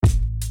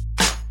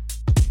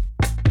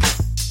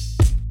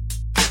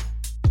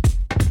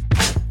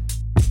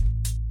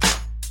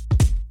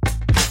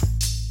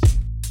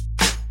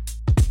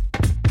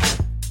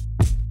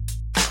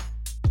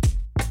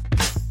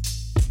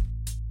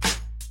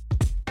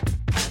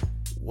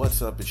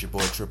What's up? It's your boy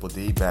Triple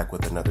D back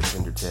with another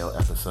Tender Tale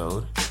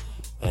episode.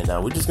 And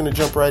we're just going to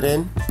jump right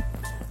in.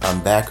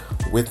 I'm back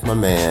with my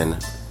man.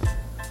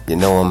 You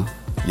know him,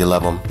 you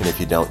love him, and if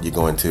you don't, you're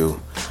going to.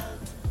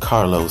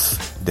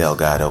 Carlos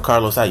Delgado.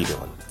 Carlos, how you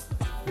doing?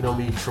 You know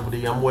me, Triple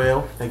D, I'm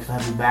well. Thanks for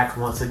having me back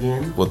once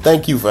again. Well,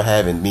 thank you for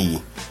having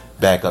me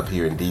back up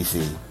here in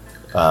D.C.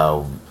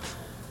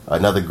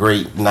 Another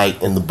great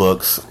night in the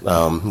books.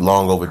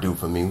 Long overdue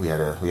for me. We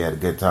had a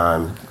good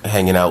time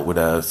hanging out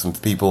with some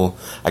people.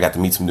 I got to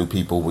meet some new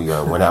people. We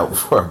went out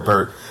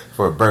for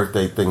a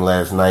birthday thing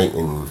last night,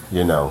 and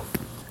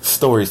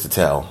stories to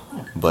tell.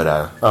 But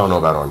I don't know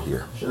about on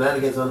here.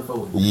 Shenanigans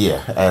unfolding.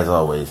 Yeah, as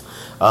always.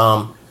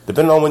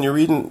 Depending on when you're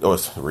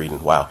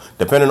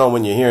depending on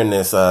when you're hearing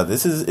this,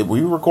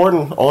 we were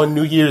recording on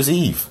New Year's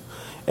Eve.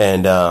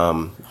 And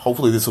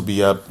hopefully this will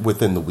be up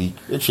within the week.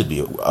 It should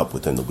be up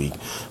within the week.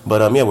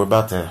 But we're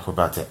about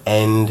to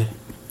end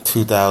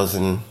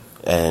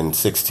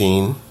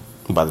 2016.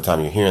 By the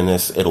time you're hearing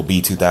this, it'll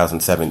be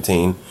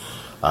 2017.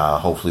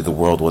 Hopefully the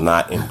world will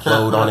not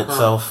implode on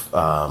itself.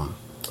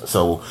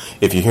 So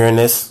if you're hearing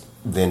this,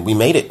 then we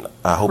made it.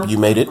 I hope you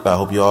made it. I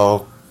hope you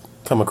all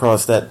come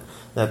across that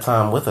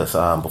time with us.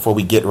 Before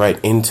we get right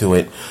into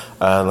it,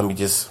 let me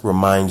just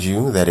remind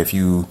you that if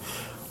you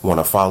want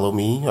to follow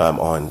me, I'm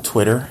on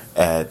Twitter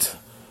at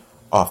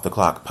Off the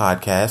Clock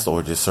Podcast,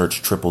 or just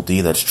search Triple D.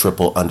 That's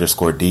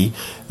triple_D.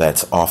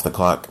 That's Off the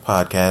Clock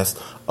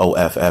Podcast,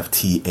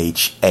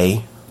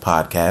 OFFTHA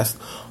Podcast.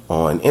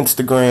 On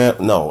Instagram.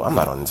 No, I'm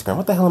not on Instagram.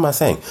 What the hell am I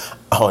saying?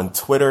 On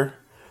Twitter,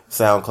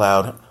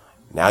 SoundCloud.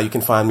 Now you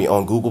can find me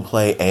on Google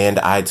Play and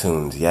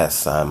iTunes.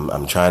 Yes,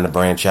 I'm trying to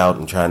branch out.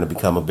 I'm trying to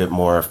become a bit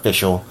more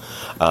official.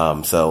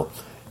 So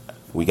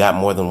we got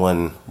more than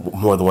one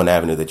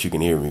avenue that you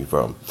can hear me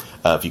from.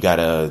 If you got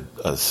a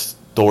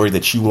story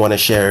that you want to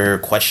share,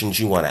 questions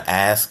you want to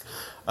ask,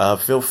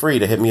 feel free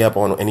to hit me up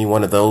on any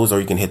one of those, or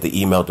you can hit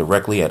the email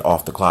directly at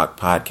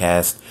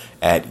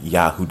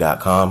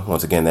offtheclockpodcast@yahoo.com.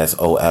 Once again, that's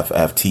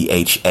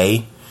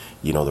OFFTHA.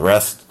 You know the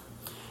rest.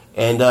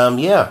 And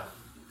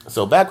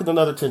so back with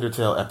another Tender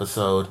Tale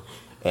episode.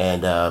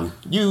 And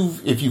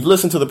if you've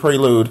listened to the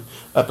Prelude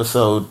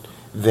episode,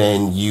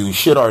 then you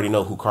should already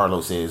know who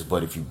Carlos is.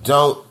 But if you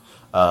don't,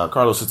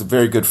 Carlos is a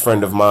very good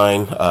friend of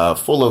mine,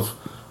 full of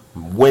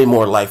way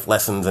more life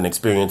lessons and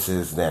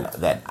experiences than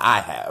that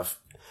I have.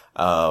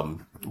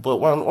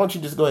 But why don't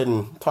you just go ahead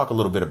and talk a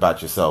little bit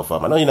about yourself?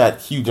 I know you're not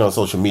huge on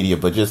social media,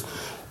 but just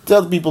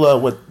tell the people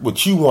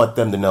what you want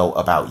them to know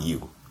about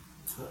you.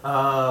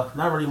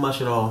 Not really much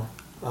at all.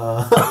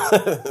 Like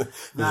I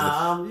said,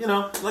 I'm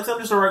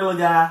just a regular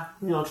guy,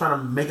 trying to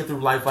make it through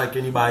life like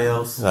anybody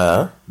else.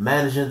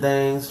 Managing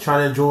things,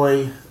 trying to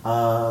enjoy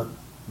the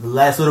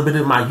last little bit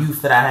of my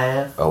youth that I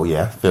have. Oh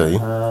yeah, feel you.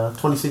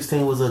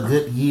 2016 was a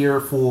good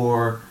year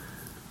for,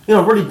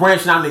 really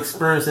branching out and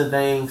experiencing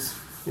things.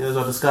 As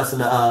I discussed in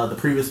the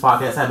previous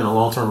podcast, having a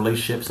long-term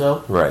relationship.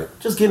 So right,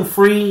 just getting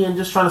free and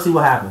just trying to see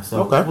what happens.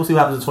 So okay. We'll see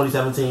what happens in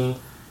 2017.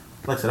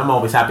 Like I said, I'm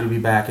always happy to be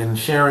back and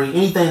sharing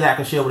anything that I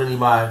can share with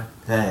anybody.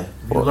 Hey,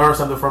 if you learn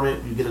something from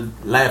it, you get a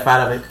laugh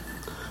out of it,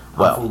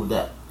 I'm cool with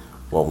that.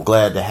 Well, I'm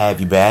glad to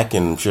have you back,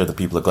 and I'm sure the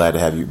people are glad to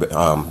have you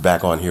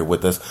back on here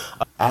with us.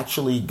 I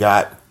actually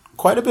got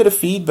quite a bit of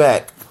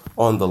feedback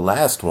on the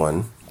last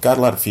one. Got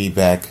a lot of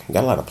feedback,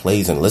 got a lot of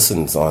plays and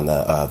listens on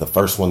the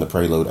first one, the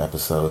Prelude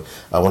episode.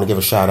 I want to give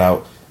a shout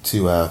out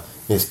to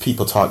Miss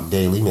People Talk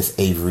Daily, Miss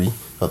Avery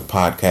of the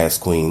Podcast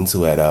Queens,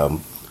 who had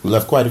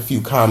left quite a few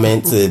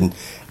comments and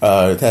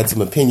had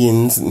some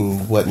opinions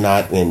and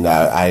whatnot, and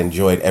I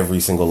enjoyed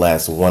every single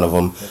last one of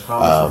them.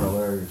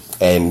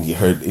 And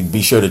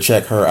be sure to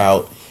check her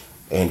out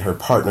and her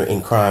partner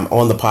in crime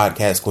on the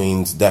Podcast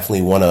Queens.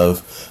 Definitely one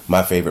of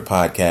my favorite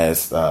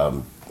podcasts.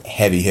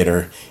 Heavy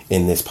hitter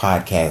in this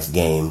podcast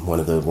game. One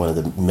of the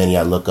many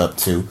I look up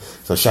to.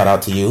 So shout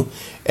out to you.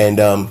 And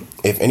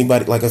if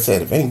anybody, like I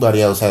said, if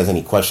anybody else has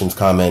any questions,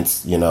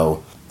 comments,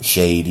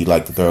 shade you'd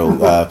like to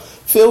throw,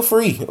 feel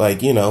free.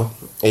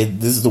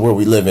 This is the world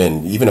we live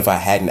in. Even if I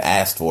hadn't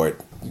asked for it,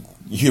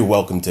 you're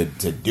welcome to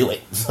do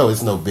it. So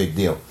it's no big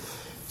deal.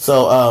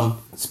 So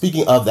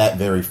speaking of that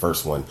very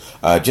first one,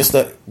 just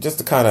to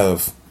kind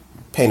of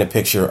paint a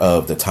picture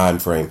of the time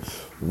frame,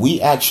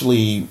 we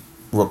actually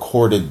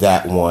recorded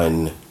that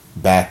one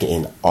back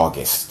in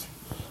August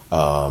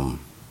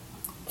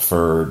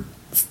for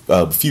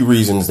a few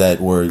reasons that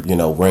were,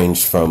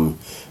 ranged from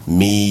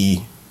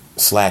me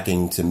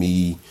slacking to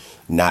me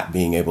not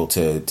being able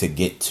to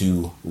get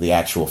to the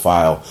actual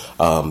file.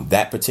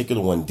 That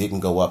particular one didn't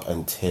go up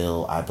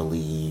until, I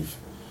believe,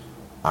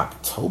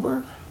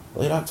 October?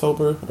 Late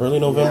October, early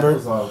November? Yeah,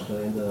 it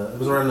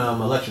was around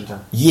election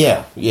time.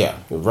 Yeah,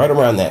 right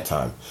around that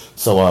time.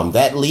 So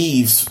that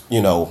leaves,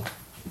 a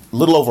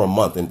little over a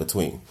month in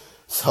between.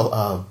 So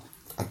I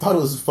thought it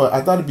was fun. I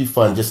thought it'd be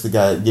fun just to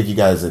give you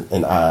guys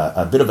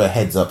a bit of a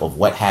heads up of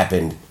what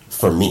happened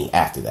for me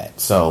after that.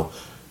 So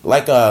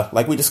like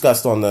we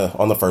discussed on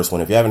the first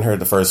one, if you haven't heard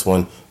the first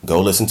one, go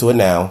listen to it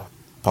now.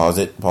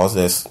 Pause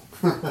this.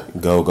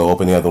 Go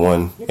open the other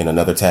one in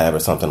another tab or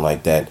something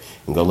like that,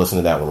 and go listen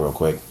to that one real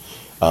quick.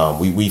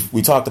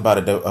 We talked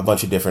about a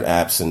bunch of different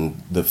apps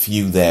and the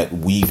few that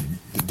we've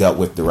dealt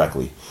with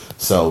directly.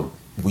 So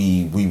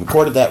we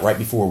recorded that right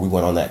before we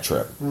went on that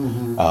trip.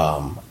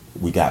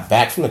 We got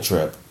back from the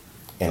trip,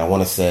 and I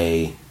want to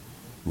say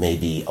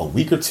maybe a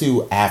week or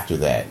two after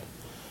that,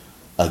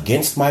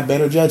 against my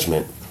better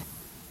judgment,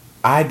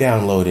 I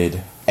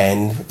downloaded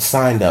and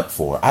signed up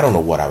for, I don't know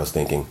what I was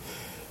thinking,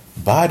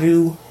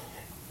 Badoo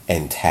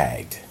and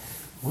Tagged.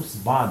 What's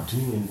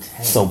Badoo and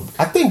Tagged? So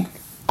I think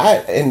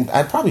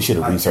I probably should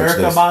have researched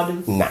Erykah this.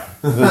 Badu? Nah,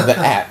 the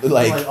app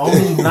like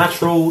only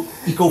natural,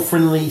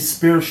 eco-friendly,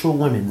 spiritual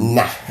women.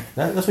 Nah,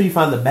 that's where you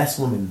find the best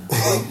women.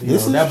 Like,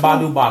 that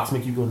Badoo box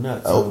make you go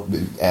nuts. Oh, So.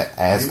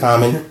 as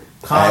Common,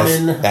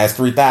 as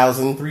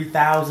 3000,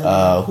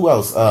 3000. Who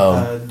else?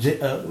 J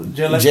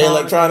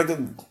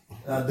Electronica.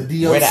 The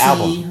DLC. Where the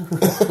album?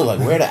 Like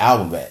where the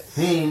album at?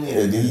 He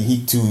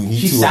she too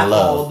in sapped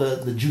love. all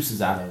the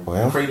juices out of him.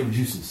 Well, creative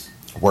juices.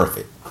 Worth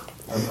it.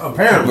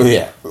 Apparently.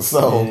 Yeah.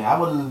 So I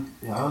wouldn't.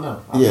 I don't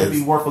know. It'd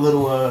be worth a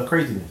little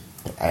craziness.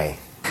 Hey,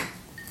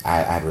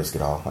 I'd risk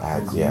it all.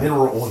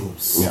 Mineral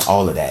oils. Yeah,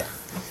 all of that.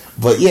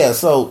 But yeah,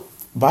 so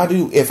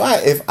Badoo. If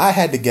I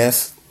had to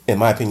guess, in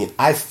my opinion,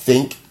 I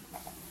think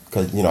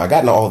because I got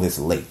into all this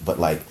late, but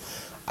like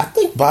I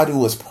think Badoo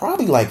was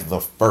probably like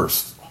the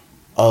first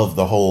of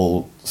the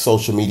whole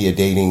social media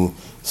dating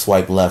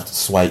swipe left,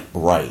 swipe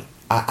right.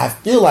 I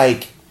feel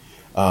like,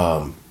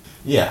 I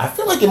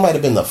feel like it might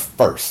have been the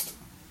first.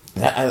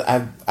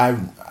 I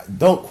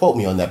don't quote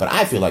me on that, but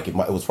I feel like it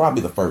was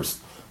probably the first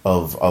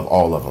of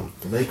all of them.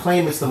 They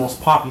claim it's the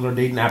most popular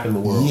dating app in the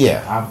world.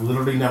 Yeah, I've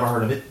literally never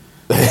heard of it.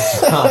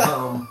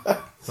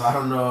 So I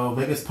don't know.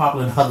 Maybe it's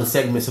popular in other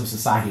segments of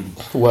society.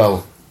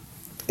 Well,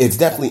 it's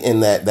definitely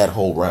in that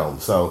whole realm.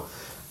 So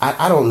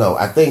I don't know.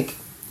 I think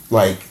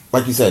like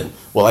you said.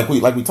 Well,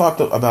 like we talked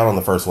about on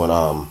the first one.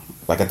 I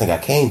think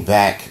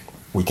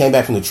we came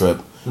back from the trip.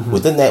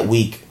 Within that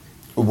week,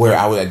 where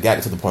I had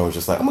gotten to the point where it was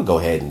just like, I'm gonna go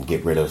ahead and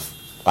get rid of.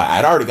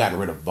 I'd already gotten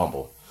rid of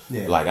Bumble.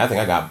 Yeah. Like I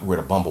think I got rid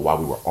of Bumble while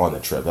we were on the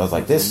trip. I was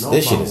like, this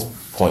shit is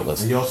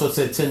pointless. And you also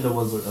said Tinder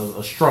was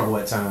a struggle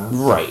at times,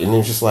 right? And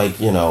it's just like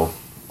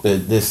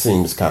this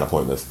seems kind of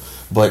pointless.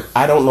 But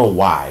I don't know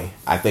why.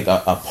 I think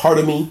a part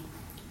of me,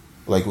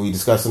 like we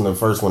discussed in the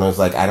first one, I was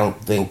like, I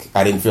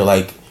didn't feel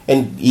like.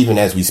 And even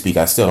as we speak,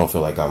 I still don't feel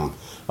like I'm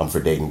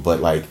for dating. But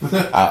like,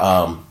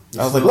 I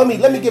was like, let me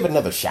give it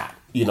another shot.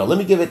 Let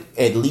me give it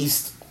at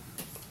least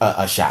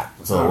a shot.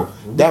 So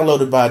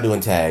downloaded Badoo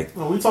and Tagged.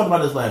 Well, we talked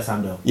about this last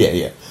time though.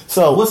 Yeah.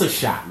 So what's a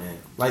shot, man?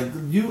 Like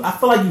I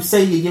feel like you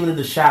say you're giving it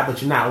a shot,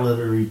 but you're not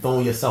literally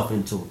throwing yourself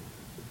into it.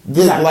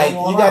 You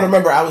got to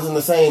remember, I was in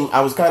the same.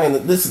 I was kind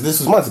of this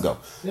was months ago.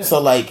 Yeah.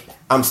 So like,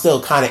 I'm still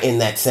kind of in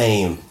that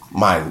same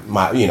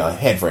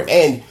head frame.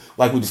 And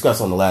like we discussed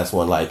on the last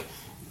one, like.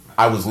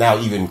 I was now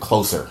even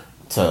closer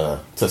to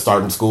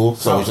starting school,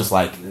 so it's just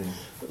like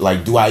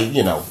do I,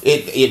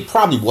 it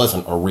probably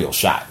wasn't a real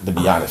shot, to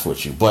be honest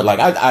with you, but like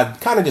I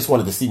kind of just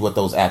wanted to see what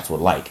those apps were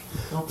like.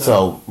 Okay.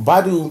 So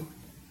Badoo,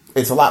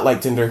 it's a lot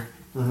like Tinder,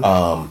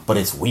 but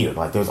it's weird.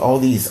 Like there's all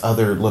these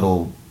other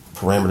little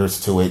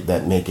parameters to it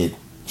that make it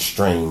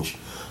strange,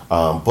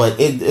 but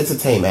it's a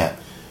tame app.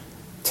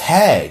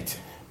 Tagged,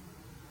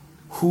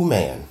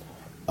 man.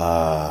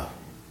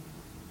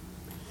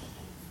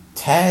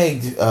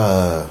 Tagged,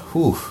 that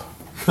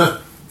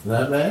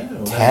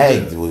man?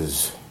 Tagged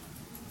was,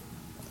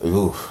 it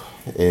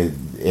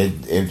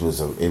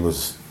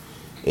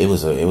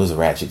was a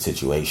ratchet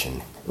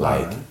situation.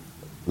 Like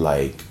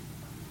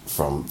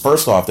from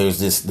first off, there's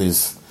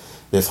this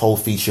whole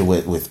feature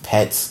with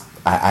pets.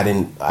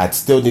 I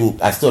still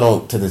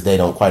don't to this day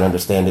don't quite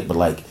understand it, but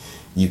like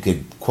you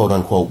could quote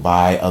unquote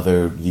buy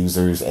other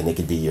users and they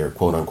could be your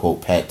quote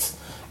unquote pets.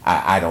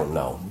 I don't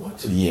know.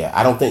 What? Yeah,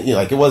 I don't think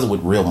it wasn't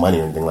with real money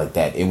or anything like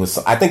that.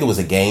 I think it was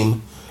a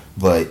game,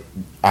 but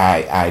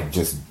I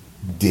just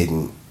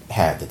didn't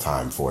have the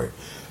time for it.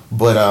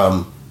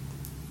 But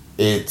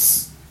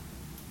it's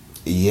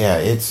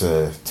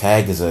a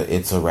Tag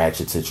it's a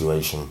ratchet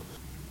situation.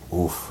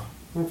 Oof.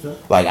 Okay.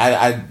 Like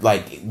I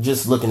like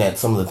just looking at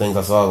some of the things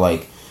I saw,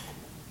 like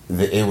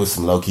it was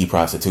some low key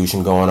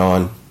prostitution going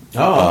on.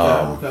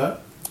 Oh, okay.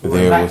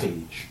 There was.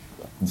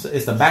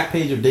 It's the back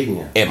page of Digging.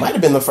 It might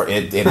have been the first.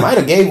 It might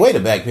have gave way to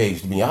back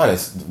page. To be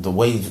honest, the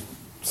way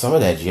some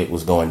of that shit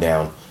was going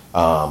down,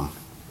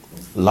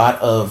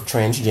 lot of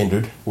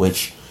transgendered,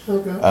 which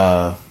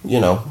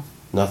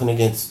nothing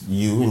against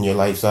you and your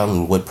lifestyle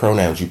and what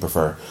pronouns you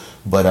prefer,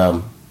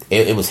 but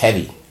it was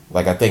heavy.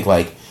 Like I think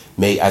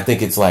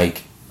it's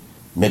like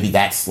maybe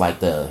that's like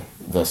the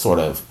sort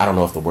of, I don't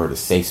know if the word is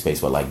safe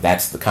space, but like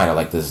that's the kind of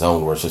like the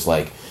zone where it's just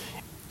like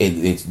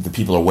it's the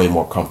people are way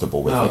more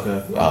comfortable with it.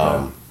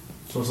 Okay.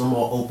 So it's a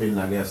more open,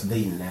 I guess,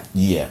 dating that.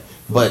 Yeah.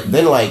 But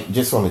then, like,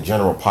 just on the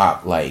general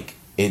pop, like,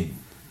 I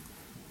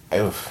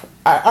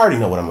already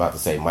know what I'm about to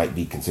say might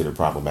be considered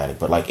problematic,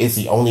 but, like, it's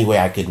the only way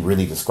I could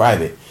really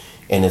describe it.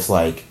 And it's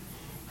like,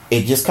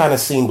 it just kind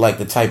of seemed like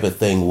the type of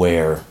thing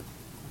where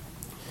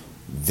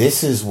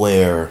this is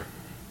where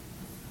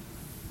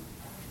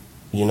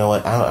you know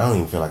what? I don't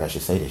even feel like I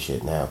should say this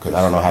shit now because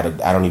I don't know how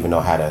to. I don't even know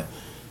how to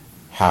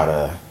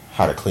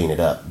clean it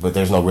up. But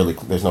there's no real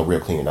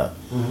cleaning up.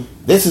 Mm-hmm.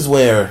 This is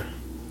where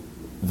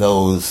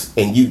those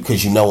and you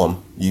because you know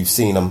them, you've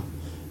seen them.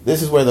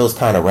 This is where those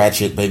kind of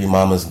ratchet baby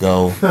mamas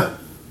go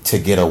to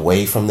get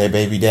away from their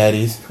baby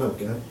daddies.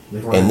 Okay.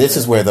 And this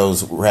is where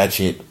those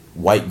ratchet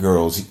white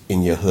girls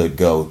in your hood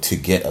go to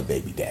get a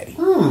baby daddy.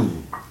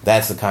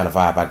 That's the kind of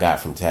vibe I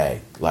got from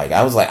Tag. Like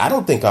I was like, I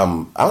don't think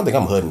I'm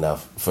hood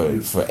enough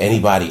for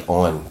anybody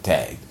on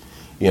Tag.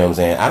 You know what I'm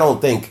saying? I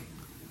don't think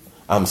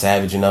I'm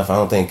savage enough.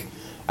 I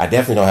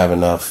definitely don't have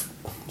enough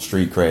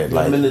street cred. You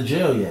haven't been to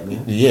jail yet,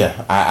 man.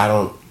 Yeah, I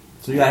don't.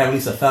 So you gotta have at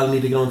least a felony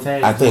to get on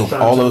Tag? I think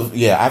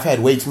I've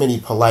had way too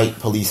many polite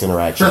police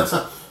interactions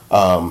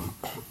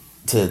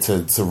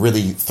to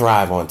really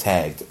thrive on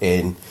Tagged.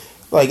 And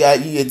like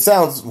it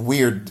sounds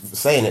weird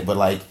saying it, but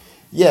like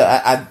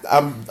I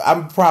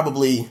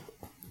probably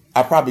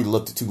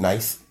looked too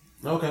nice.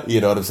 Okay.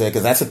 You know what I'm saying?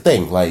 Because that's a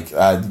thing. Like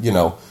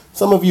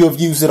some of you have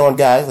used it on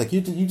guys. Like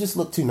you just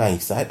look too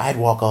nice. I'd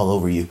walk all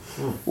over you,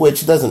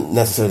 which doesn't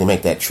necessarily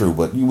make that true.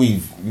 But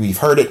we've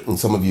heard it, and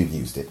some of you have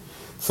used it.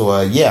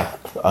 So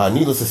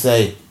needless to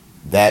say,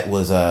 that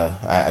was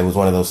it was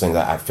one of those things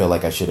I feel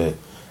like I should have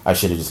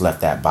just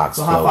left that box.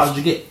 So how far did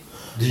you get?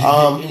 Did you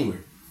get anywhere?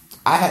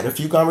 I had a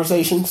few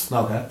conversations.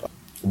 Okay.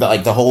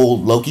 The whole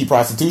low-key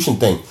prostitution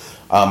thing.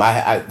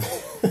 I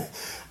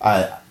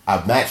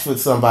matched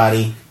with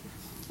somebody,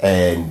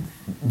 and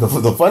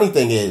the funny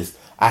thing is,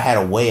 I had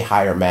a way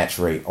higher match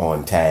rate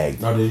on Tag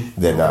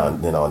than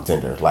on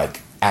Tinder,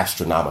 like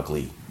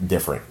astronomically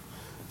different.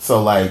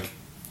 So like,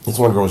 this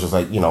one girl was just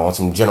like, on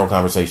some general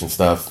conversation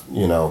stuff,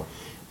 and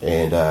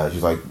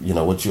she's like,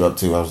 what you up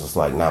to? I was just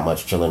like, not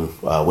much, chilling.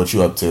 What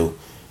you up to?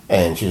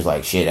 And she was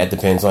like, shit, that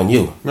depends on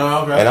you.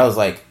 No, okay. And I was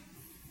like,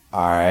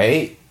 all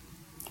right.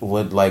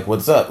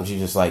 What's up? And she's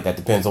just like, that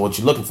depends on what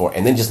you're looking for.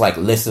 And then just like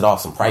listed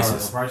off some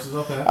prices. Prices,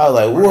 okay. I was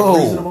like, whoa.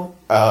 Reasonable?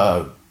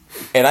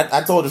 And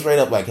I told her straight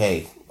up, like,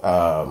 hey,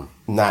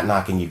 not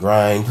knocking your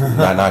grind,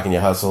 not knocking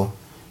your hustle,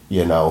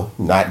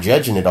 not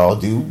judging it all.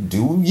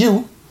 Do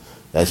you.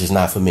 That's just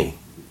not for me.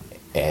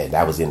 And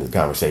that was the end of the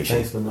conversation.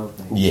 Thanks for no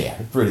thanks. Yeah,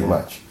 pretty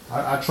much.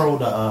 I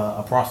trolled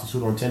a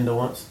prostitute on Tinder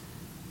once.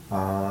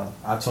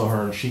 I told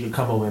her she could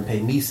come over and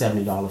pay me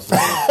 $70 for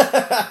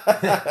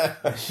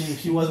it.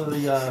 she wasn't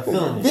really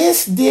feeling it.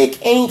 This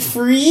dick ain't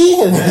free.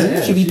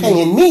 You should be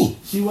paying me.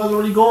 She wasn't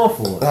really going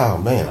for it. Oh,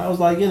 man. I was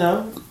like,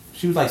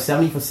 she was like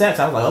 70 for sex.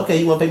 I was like, okay,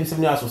 you want to pay me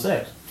 $70 for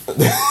sex?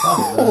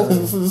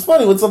 It's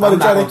funny when somebody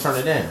trying to turn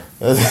it down.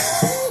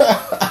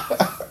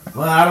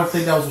 Well, I don't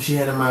think that was what she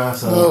had in mind,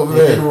 so it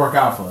didn't work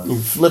out for us. You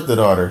flipped it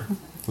on her.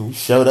 You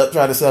showed up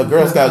trying to sell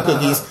Girl Scout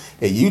cookies,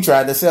 and you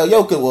tried to sell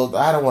your cookies. Well,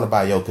 I don't want to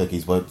buy your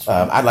cookies, but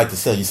I'd like to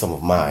sell you some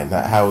of mine.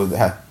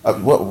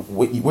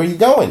 Where you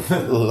going?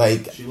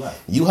 Like,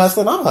 you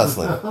hustling, I'm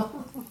hustling.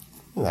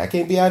 I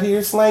can't be out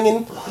here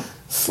slanging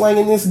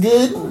this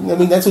good. I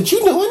mean, that's what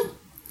you're doing.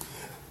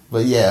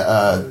 But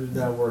yeah, did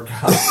that work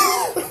out?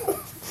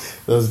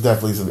 There's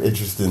definitely some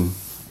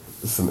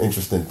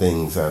interesting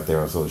things out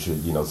there on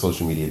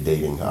social media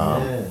dating.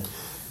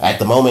 At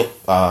the moment,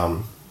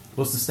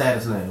 what's the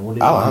status now?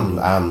 I'm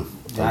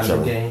out of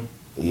the game.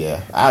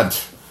 Yeah, I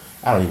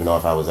don't even know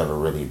if I was ever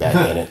really back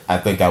in it. I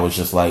think I was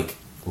just like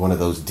one of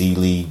those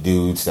D-League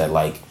dudes that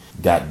like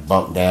got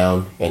bumped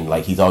down, and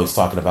like he's always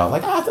talking about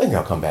like, I think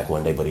I'll come back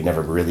one day, but he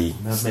never really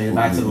he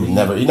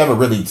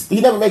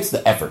never makes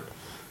the effort.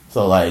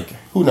 So like,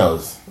 who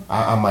knows?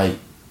 I might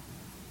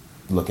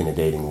look into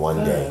dating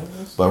one day,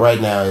 but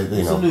right now,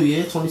 it's a new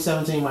year.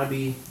 2017 might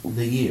be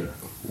the year.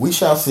 We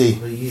shall see.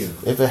 The year.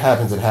 If it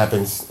happens, it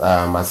happens.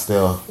 I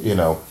still,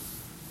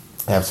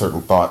 have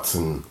certain thoughts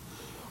and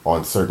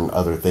on certain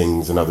other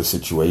things and other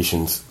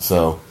situations.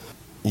 So,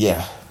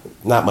 yeah,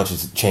 not much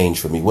has changed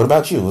for me. What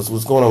about you?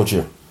 What's going on with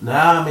you?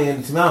 Nah, I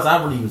mean, to be honest,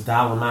 I really was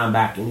dialing mine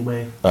back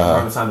anyway.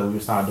 Around the time that we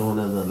started doing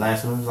the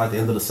last one, it was like the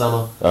end of the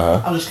summer.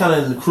 I was just kind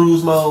of in the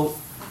cruise mode.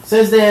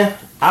 Since then,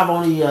 I've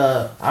only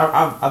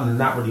I'm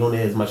not really on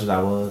there as much as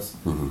I was.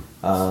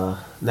 Not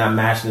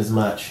matching as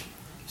much.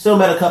 Still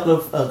met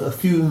a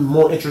few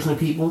more interesting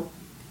people.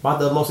 About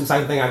the most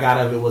exciting thing I got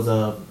out of it was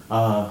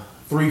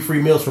 3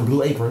 free meals from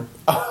Blue Apron.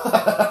 So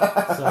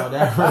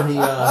that really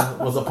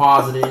was a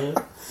positive.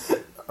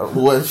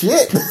 Well,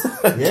 shit,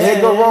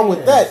 can't go wrong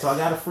with that. So I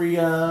got a free.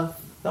 That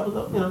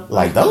was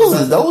like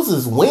those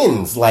is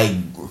wins. Like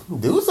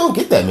dudes don't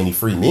get that many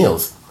free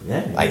meals.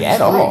 Yeah, like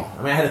at all.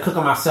 I mean, I had to cook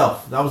them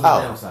myself. That was the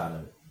downside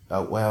of it.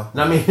 Oh well.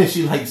 And I mean,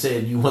 she like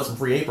said, "You want some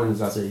free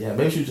aprons?" I said, "Yeah."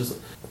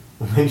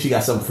 Maybe she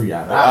got something free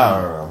out of it.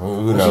 I don't know.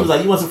 Who knows? She was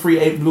like, "You want some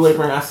free Blue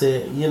Apron?" I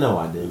said,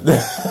 I did.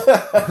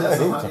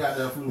 Somebody got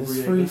that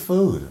it's free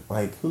food.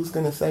 Like, who's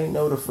gonna say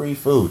no to free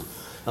food?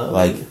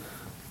 Like,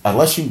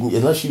 unless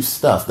you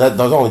stuff. There's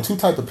only 2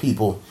 type of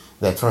people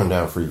that turn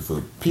down free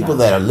food. People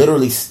that are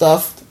literally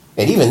stuffed,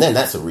 and even then,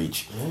 that's a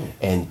reach.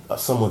 And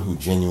someone who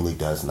genuinely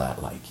does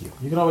not like you.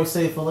 You can always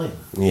save for later.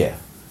 Yeah.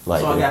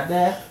 Like, so I got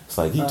that. It's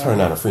like you turn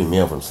down a free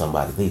meal from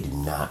somebody, they do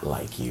not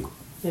like you.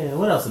 Yeah,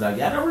 what else did I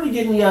get? I don't really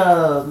get any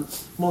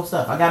more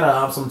stuff. I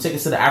got some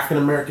tickets to the African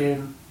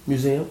American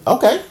Museum.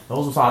 Okay.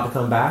 Those was hard to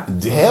come by.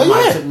 Hell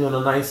yeah. Took me on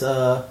a nice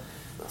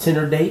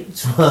Tinder date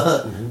to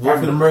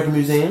African American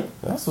Museum.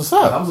 That's what's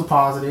up. That was a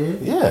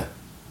positive. Yeah.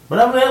 But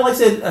I mean, like I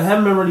said, I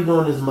haven't been really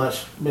doing as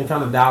much. Been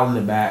kind of dialing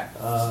it back.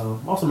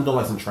 Also been doing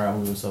like some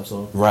traveling and stuff.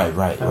 So Right.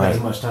 haven't had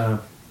too much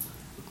time.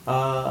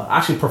 I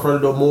actually prefer to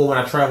do it more when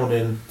I travel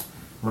than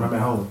when I'm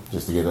at home.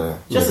 Just to get to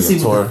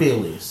see what the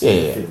feel is.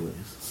 Yeah.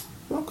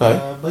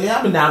 Okay. But yeah,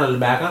 I've been down in the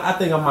back. I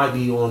think I might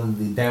be on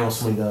the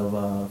downswing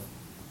of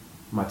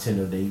my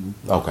Tinder dating.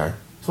 Okay.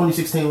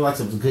 2016, like I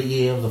said, was a good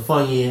year. It was a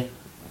fun year.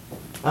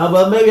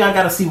 But maybe I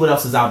gotta see what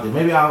else is out there.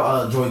 Maybe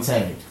I'll join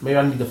tag. Maybe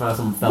I need to find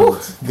some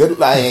fellas. Good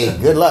luck.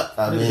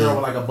 I mean, girl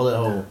with like a bullet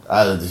hole.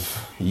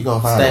 You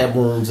gonna find stab them.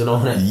 wounds and all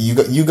that.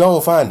 You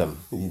gonna find them.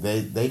 They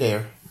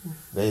there.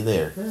 They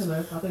there. Yeah,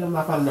 man. I think I'm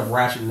not finding enough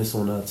ratchetness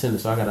on Tinder,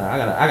 so I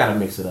gotta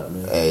mix it up,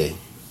 man. Hey,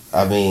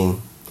 I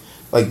mean,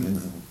 like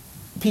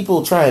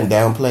people try and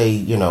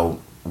downplay,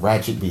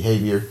 ratchet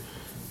behavior,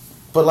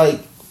 but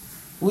like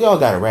we all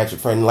got a ratchet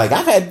friend. Like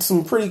I've had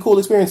some pretty cool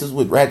experiences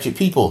with ratchet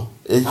people.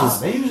 It's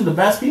just they usually the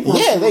best people.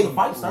 Yeah, the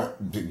fight start.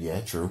 Yeah,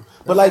 true.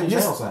 But like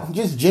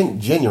just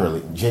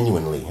genuinely,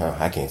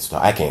 I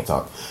can't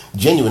talk.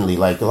 Genuinely,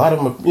 like a lot of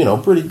them, are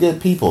pretty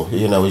good people.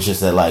 It's just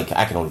that like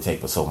I can only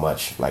take for so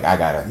much. Like I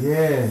gotta.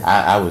 Yeah.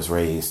 I was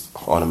raised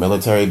on a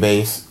military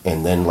base,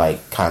 and then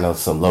like kind of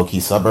some low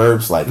key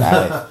suburbs. Like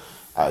I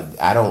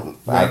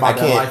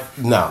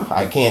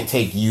can't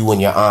take you and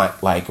your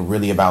aunt like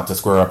really about to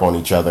square up on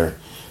each other.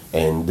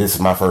 And this is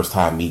my first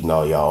time meeting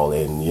all y'all,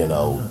 and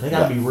they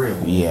gotta be real.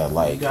 Man. Yeah,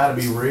 like you gotta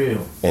be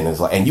real. And it's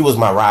like, and you was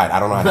my ride. I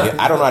don't know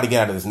how to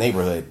get out of this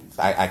neighborhood.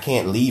 I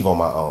can't leave on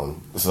my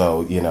own.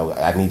 So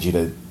I need you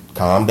to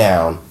calm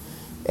down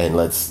and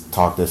let's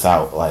talk this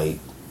out. Like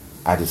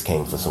I just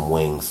came for some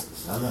wings.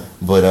 I know.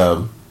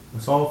 But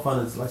it's all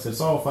fun. Like I said,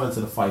 it's all fun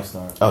until the fight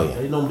starts. Oh yeah,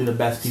 they normally the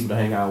best people to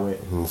hang out with.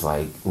 And it's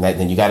like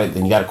then you got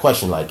to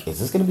question like,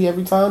 is this going to be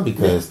every time?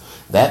 Because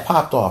that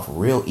popped off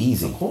real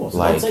easy. Of course,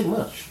 like, it don't take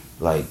much.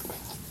 Like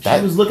that,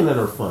 she was looking at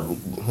her fun,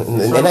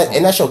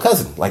 and that's your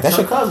cousin. Like that's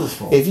your cousin's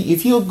fault.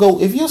 If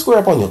you square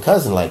up on your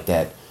cousin like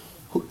that,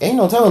 ain't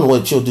no telling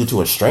what you'll do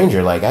to a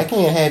stranger. Like I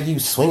can't have you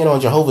swinging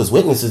on Jehovah's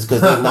Witnesses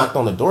because they knocked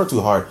on the door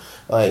too hard.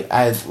 Like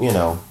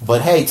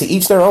but hey, to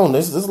each their own.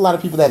 There's a lot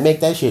of people that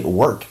make that shit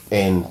work,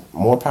 and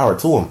more power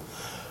to them.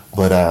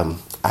 But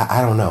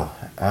I don't know.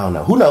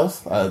 Who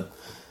knows?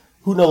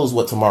 Who knows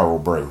what tomorrow will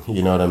bring?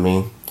 You know what I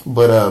mean?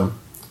 But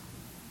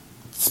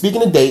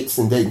speaking of dates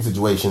and dating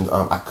situations,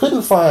 I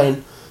couldn't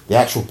find the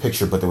actual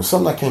picture, but there was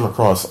something I came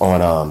across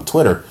on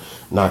Twitter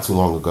not too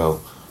long ago,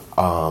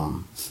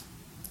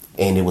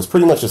 and it was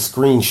pretty much a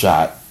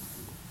screenshot.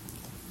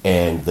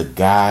 And the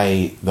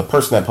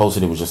person that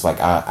posted it was just like,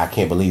 I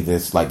can't believe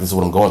this. Like, this is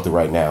what I'm going through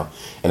right now.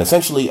 And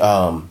essentially,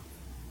 I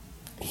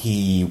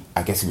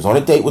guess he was on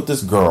a date with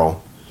this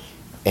girl,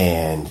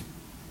 and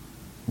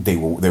they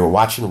were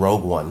watching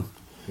Rogue One.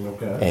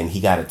 Okay. And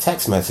he got a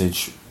text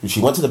message.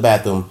 She went to the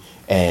bathroom,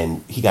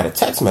 and he got a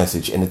text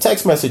message. And the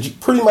text message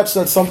pretty much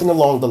said something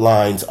along the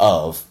lines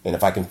of, and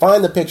if I can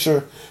find the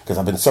picture, because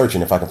I've been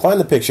searching, if I can find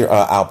the picture,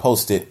 I'll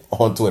post it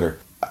on Twitter.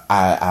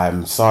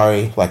 I'm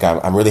sorry, like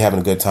I'm really having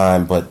a good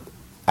time, but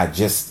I'm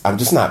just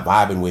not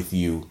vibing with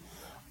you,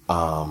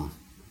 and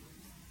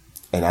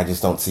I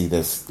just don't see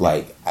this.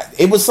 Like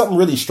it was something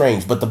really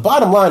strange, but the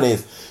bottom line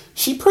is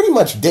she pretty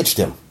much ditched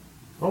him.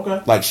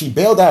 Okay, like she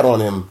bailed out on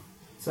him.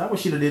 So I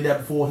wish she'd have did that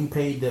before he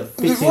paid the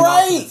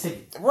 $15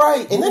 ticket.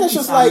 Right, and then it's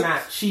just like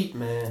not cheap,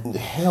 man.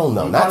 Hell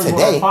no, not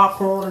today.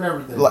 Popcorn and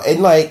everything,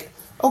 and like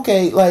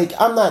okay, like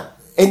I'm not.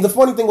 And the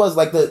funny thing was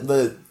like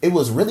it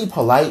was really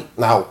polite.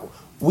 Now.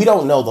 We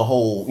don't know the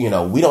whole, we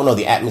don't know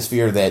the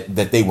atmosphere that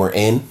they were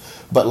in,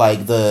 but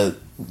like the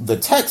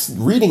text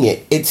reading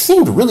it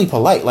seemed really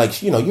polite.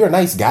 Like, you're a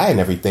nice guy and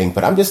everything,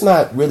 but I'm just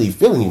not really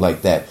feeling you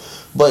like that.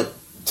 But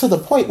to the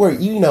point where,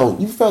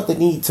 you felt the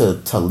need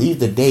to leave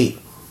the date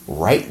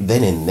right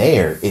then and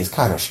there is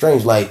kind of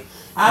strange. Like,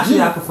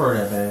 actually, I prefer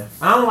that, man.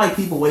 I don't like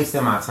people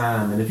wasting my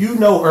time. And if you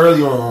know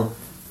early on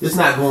it's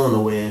not going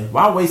nowhere,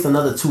 why waste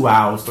another 2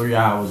 hours, 3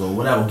 hours, or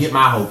whatever? Get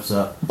my hopes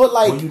up. But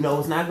like, when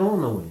it's not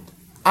going nowhere.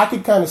 I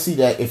could kind of see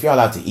that if you're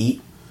allowed to eat,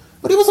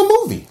 but it was a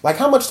movie. Like,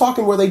 how much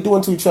talking were they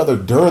doing to each other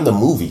during the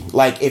movie?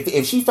 Like,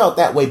 if she felt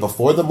that way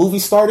before the movie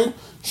started,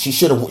 she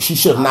should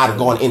have not have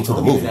gone into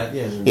the movie.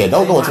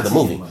 Don't go into the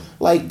movie.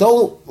 Like,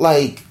 don't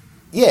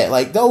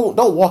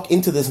walk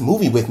into this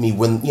movie with me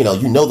when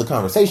the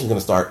conversation's going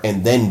to start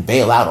and then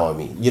bail out on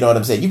me. You know what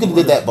I'm saying? You could have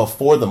did that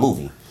before the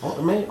movie. I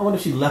wonder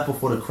if she left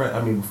before the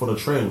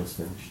trailer was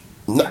finished.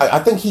 No, I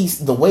think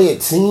the way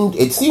it seemed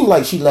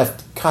like she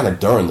left kind of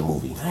during the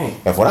movie. Dang.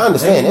 And from what I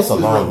understand, it's a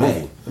long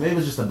movie. Maybe it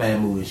was just a bad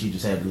movie and she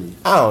just had to leave.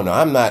 I don't know.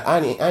 I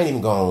ain't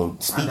even going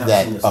to speak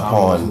that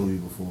upon movie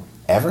before.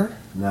 Ever?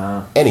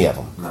 Nah. Any of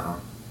them? Nah.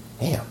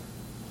 Damn.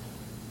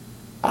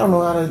 I don't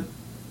know how to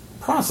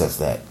process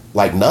that.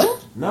 Like none?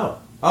 No.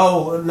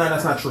 Oh, no,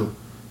 that's not true.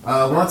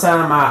 One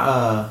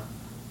time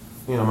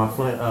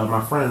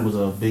my friend was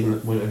a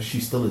big, well, she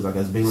still is, I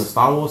guess, big into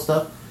Star Wars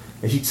stuff,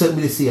 and she took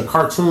me to see a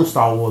cartoon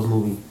Star Wars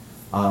movie,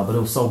 but it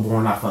was so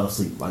boring I fell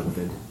asleep like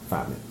within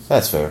 5 minutes.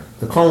 That's fair.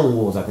 The Clone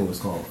Wars, I think it was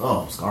called.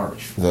 Oh, it's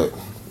garbage. The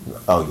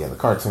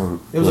cartoon.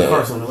 It was a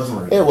cartoon. It wasn't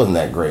very good. It wasn't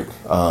that great.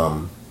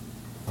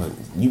 But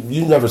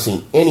you've never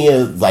seen any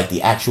of like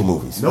the actual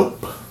movies.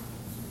 Nope.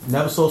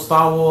 Never saw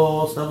Star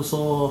Wars. Never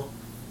saw.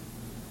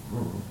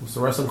 What's the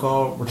rest of them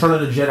called? Return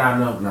of the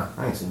Jedi. No,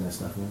 I ain't seen that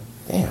stuff, man.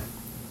 Damn.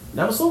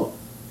 Never saw it.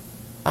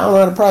 I don't know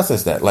how to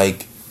process that.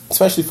 Like,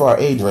 especially for our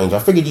age range, I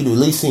figured you'd at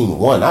least seen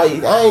one. I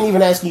ain't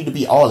even asking you to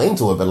be all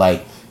into it, but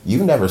like,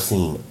 you've never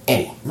seen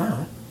any.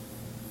 No.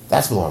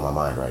 That's blowing my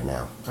mind right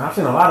now. I've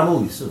seen a lot of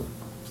movies too.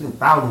 I've seen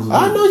thousands of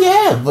movies. I know you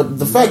have, but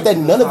the fact that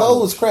none of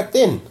those crept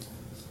in,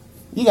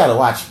 you gotta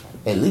watch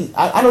at least.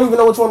 I don't even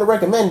know which one to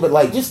recommend, but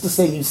like, just to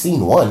say you've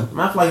seen one.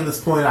 I feel like at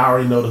this point I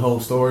already know the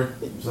whole story.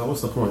 So what's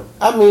the point?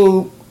 I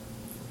mean,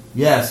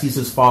 yes, he's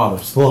his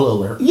father. Spoiler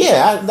alert.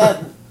 Yeah,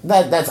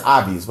 that's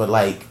obvious, but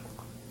like,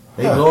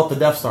 they blow up the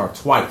Death Star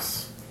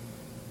twice.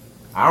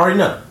 I already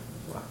know.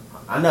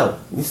 I know.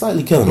 You're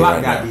slightly killing me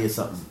right now. Did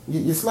something.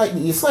 You're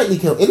slightly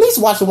killing. At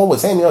least watch the one with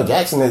Samuel L.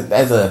 Jackson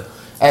as a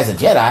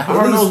Jedi. I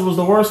heard those was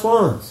the worst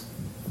ones.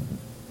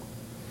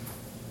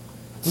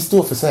 Just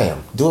do it for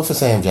Sam. Do it for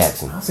Sam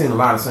Jackson. I've seen a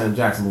lot of Sam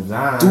Jackson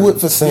movies. Do it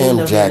for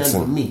Sam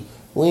Jackson. For me.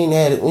 We ain't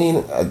had it. We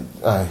ain't.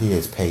 He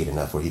is paid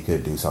enough where he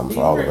could do something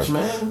for all of us.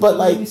 Man. But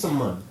like, me some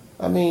money.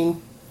 I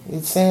mean,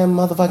 it's Sam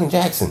motherfucking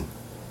Jackson.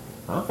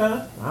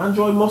 Okay, I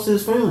enjoy most of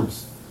his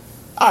films.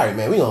 All right,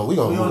 man. We gonna move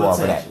on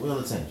for that. We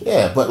on the tangent.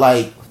 Yeah, but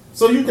like,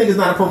 so you think it's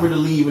not appropriate to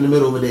leave in the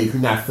middle of a day if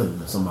you're not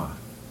feeling somebody?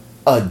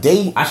 A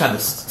date? I try to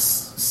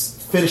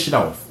finish it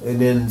off and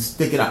then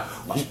stick it out.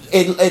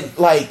 It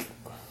like,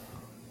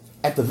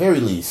 at the very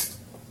least,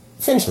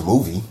 finish the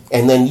movie,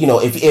 and then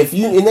if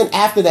you, and then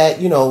after that,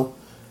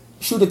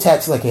 shoot a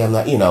text like, hey, I'm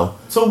not,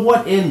 So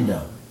what end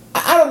though?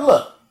 I don't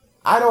look.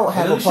 I don't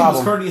have a problem. She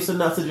was courteous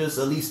enough to just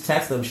at least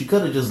text them. She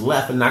could have just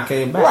left and not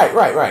came back.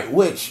 Right.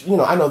 Which,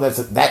 I know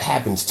that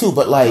happens too.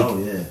 But like,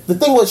 The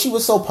thing was, she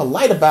was so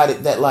polite about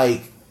it that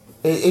like,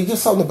 it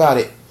just something about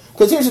it.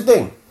 Because here's the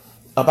thing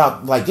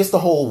about like just the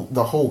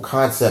whole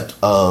concept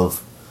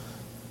of,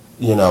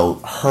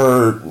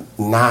 her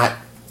not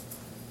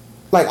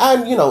like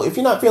if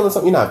you're not feeling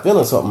something, you're not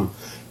feeling something.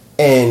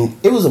 And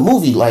it was a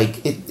movie,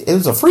 like it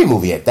was a free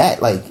movie at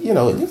that. Like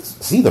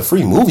see the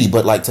free movie,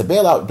 but like to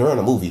bail out during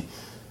a movie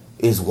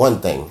is one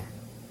thing.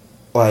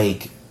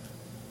 Like,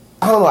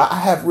 I don't know, I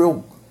have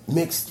real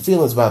mixed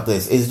feelings about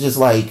this. It's just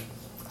like,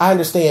 I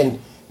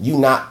understand you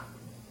not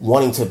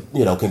wanting to,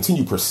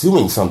 continue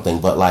pursuing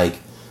something, but like,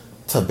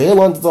 to bail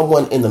on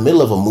someone in the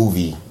middle of a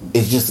movie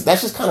that's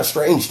just kind of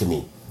strange to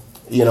me.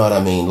 You know what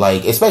I mean?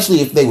 Like,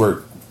 especially if they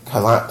were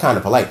kind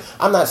of polite.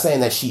 I'm not saying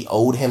that she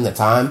owed him the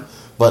time,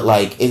 but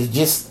like, it's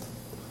just,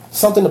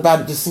 something about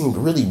it just seemed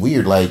really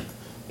weird. Like,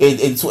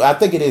 I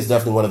think it is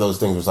definitely one of those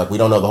things where it's like we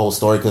don't know the whole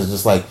story because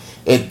just like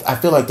I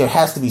feel like there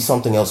has to be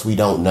something else we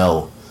don't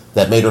know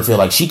that made her feel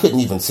like she couldn't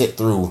even sit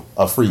through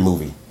a free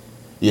movie.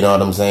 You know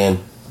what I'm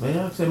saying?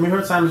 Man,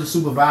 her time is just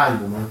super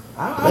valuable, man.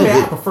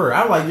 I prefer.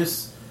 I like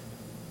just.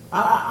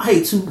 I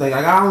hate too. Like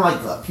I don't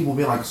like people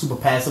being like super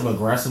passive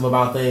aggressive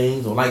about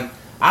things, or like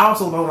I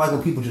also don't like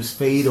when people just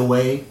fade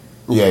away.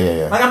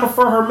 Yeah. Like, I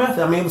prefer her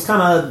method. I mean, it was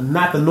kind of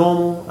not the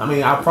normal. I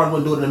mean, I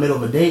probably wouldn't do it in the middle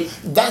of a date.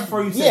 That's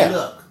before you say,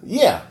 look.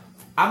 Yeah.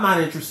 I'm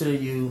not interested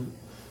in you.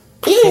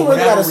 You didn't really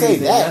gotta say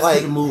that. Let's like,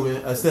 keep it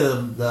moving instead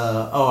of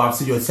I'll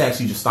send you a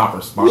text. You just stop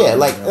responding. Yeah,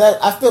 like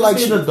I feel like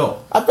she's an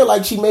adult. I feel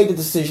like she made the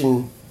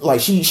decision.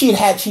 Like she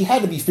had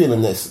to be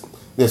feeling this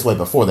way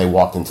before they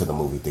walked into the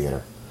movie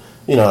theater.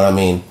 You know what I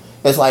mean?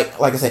 It's like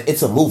I said,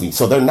 it's a movie,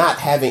 so they're not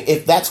having.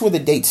 If that's where the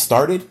date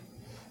started,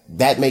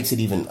 that makes it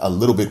even a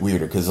little bit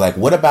weirder. Because like,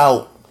 what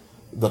about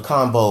the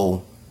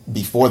combo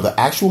before the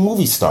actual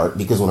movie start?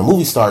 Because when a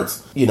movie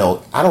starts, I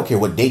don't care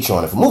what date you're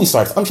on. If a movie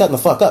starts, I'm shutting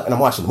the fuck up and I'm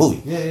watching the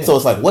movie. Yeah. So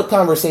it's like, what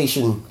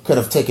conversation could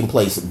have taken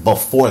place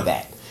before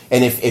that?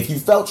 And if you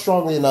felt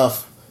strongly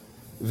enough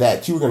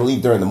that you were going to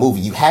leave during the movie,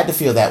 you had to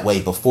feel that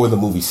way before the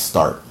movie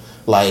start.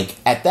 Like,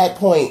 at that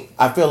point,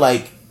 I feel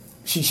like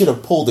she should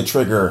have pulled the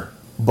trigger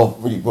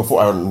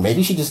before, or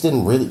maybe she just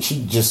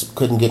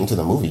couldn't get into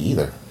the movie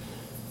either.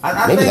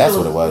 Maybe that's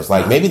what it was.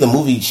 Like, maybe the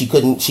movie, she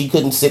couldn't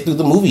sit through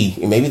the movie,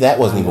 and maybe that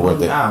wasn't even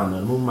worth it. I don't know.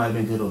 The movie might have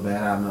been good or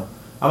bad. I don't know.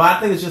 I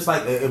think it's just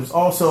like, it was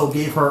also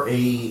gave her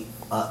a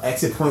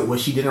exit point where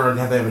she didn't really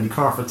have to have any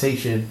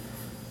confrontation,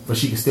 but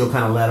she could still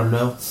kind of let him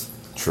know.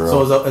 True.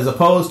 So as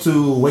opposed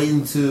to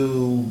waiting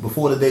to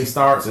before the day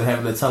starts and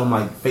having to tell him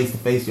like face to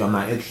face, I'm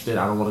not interested.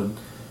 I don't want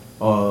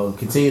to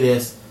continue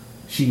this.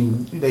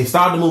 They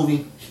start the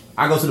movie.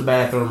 I go to the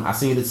bathroom. I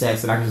see the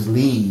text, and I can just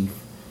leave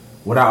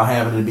without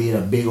having to be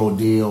a big old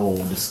deal or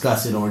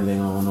discuss it or anything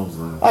along those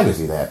lines. I can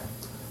see that.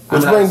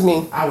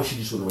 I wish she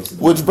just would have wasted.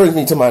 Which brings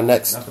me to my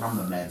next. That's what I'm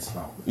the maddest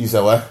about. You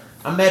said what?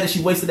 I'm mad that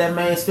she wasted that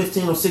man's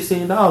 $15 or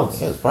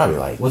 $16. Yeah, it's probably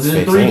like. Was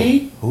it in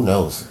 3D? Who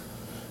knows?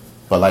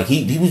 But like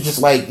he was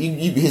just like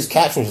his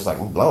caption was just like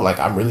blown. Like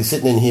I'm really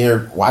sitting in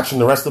here watching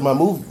the rest of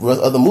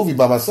the movie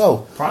by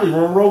myself. Probably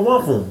won't roll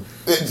one for him,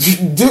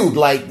 dude.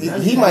 Like now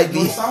he might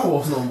be Star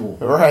Wars no more,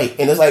 right?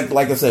 And it's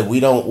like I said, we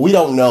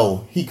don't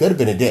know. He could have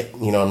been a dick.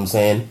 You know what I'm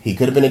saying? He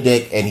could have been a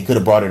dick, and he could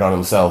have brought it on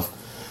himself.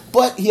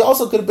 But he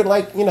also could have been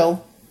like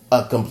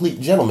a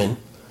complete gentleman.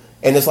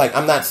 And it's like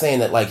I'm not saying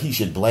that like he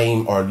should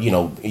blame or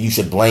you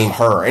should blame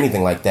her or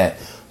anything like that.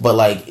 But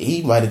like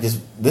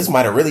this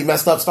might have really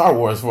messed up Star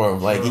Wars for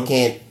him. Like he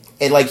can't,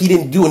 and like he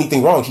didn't do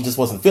anything wrong. She just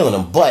wasn't feeling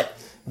him. But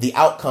the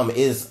outcome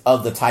is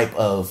of the type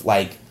of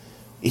like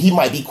he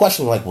might be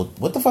questioning like, well,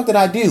 what the fuck did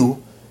I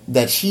do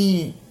that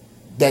she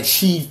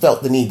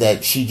felt the need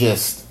that she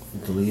just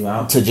to leave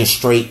out to just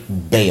straight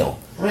bail.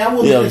 I mean, I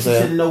wouldn't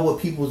necessarily to know what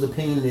people's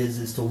opinion is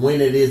as to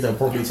when it is the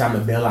appropriate time to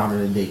bail out on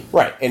a date.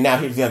 Right, and now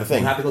here's the other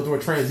thing: we have to go through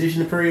a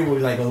transition period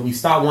where we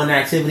start one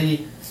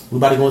activity. We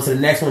about to go into the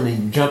next one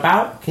and you jump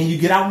out. Can you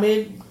get out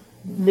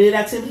mid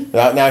activity?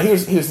 Now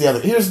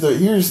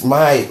here's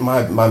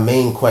my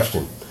main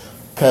question,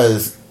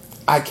 because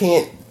I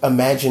can't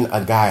imagine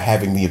a guy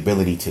having the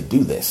ability to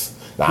do this.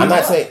 Now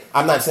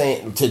I'm not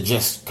saying to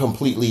just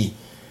completely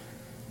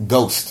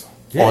ghost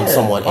on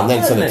someone and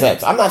then send a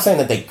text. I'm not saying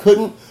that they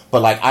couldn't,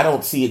 but like I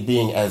don't see it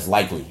being as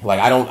likely. Like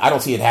I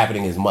don't see it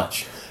happening as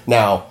much.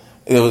 Now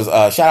there was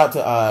shout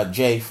out to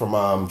Jay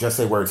from Just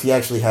Say Words. He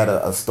actually had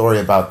a story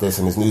about this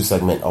in his news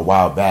segment a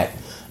while back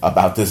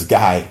about this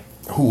guy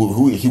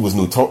who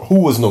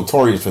was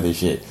notorious for this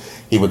shit.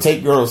 He would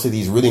take girls to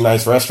these really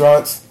nice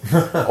restaurants,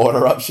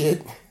 order up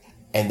shit,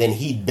 and then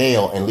he'd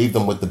bail and leave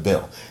them with the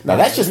bill. Now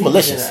that's just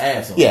malicious.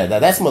 Yeah,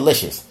 that's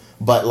malicious.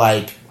 But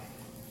like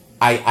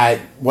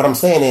I what I'm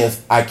saying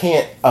is I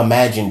can't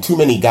imagine too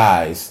many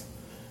guys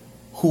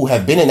who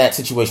have been in that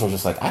situation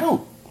just like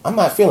I'm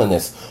not feeling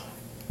this.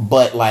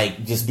 But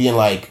like just being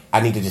like, I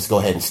need to just go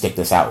ahead and stick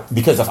this out.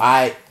 Because if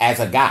I, as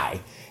a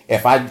guy,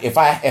 if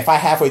I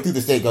halfway through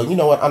this date go, you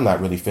know what, I'm not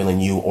really feeling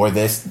you or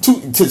this,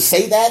 to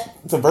say that,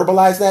 to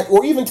verbalize that,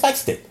 or even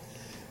text it,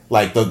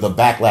 like the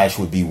backlash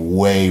would be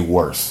way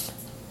worse.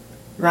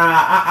 Nah,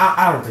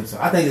 I don't think so.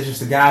 I think it's just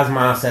the guy's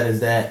mindset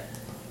is that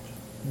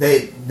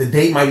the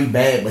date might be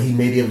bad, but he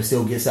may be able to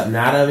still get something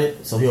out of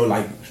it. So he'll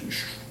like,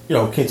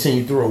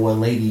 continue through it with a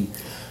lady.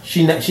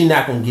 She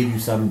not gonna give you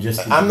something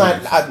just. I'm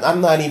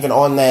not even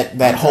on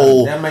that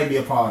whole. That might be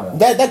a part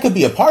of it. That could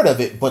be a part of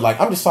it, but like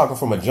I'm just talking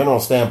from a general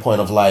standpoint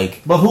of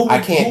like. But who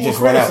I can't just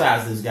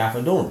criticize this guy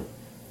for doing it?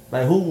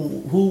 Like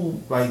who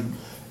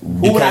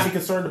would I be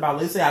concerned about?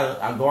 Let's say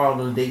I go out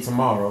on a date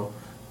tomorrow,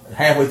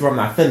 halfway through I'm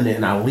not feeling it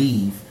and I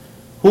leave.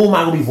 Who am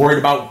I gonna be worried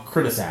about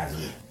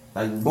criticizing it?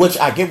 Like, which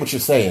I get what you're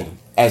saying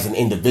as an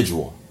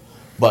individual,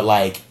 but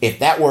like if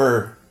that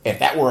were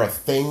a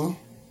thing,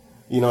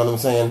 you know what I'm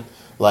saying?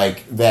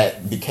 Like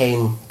that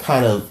became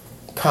kind of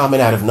common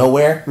out of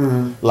nowhere.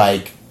 Mm-hmm.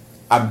 Like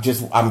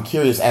I'm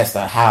curious as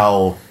to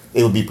how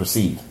it would be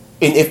perceived,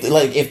 and if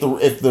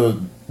the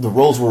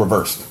roles were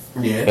reversed.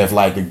 Yeah. If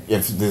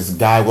this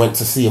guy went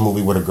to see a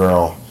movie with a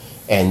girl,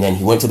 and then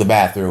he went to the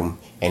bathroom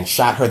and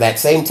shot her that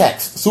same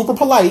text, super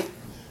polite,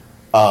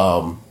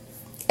 and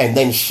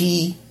then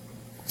she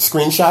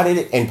screenshotted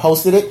it and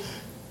posted it.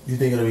 You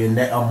think it'll be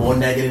a more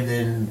negative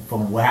than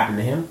from what happened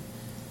to him?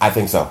 I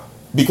think so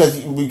because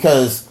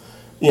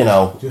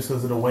just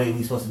because of the way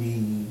we're supposed to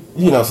be,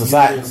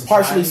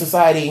 partially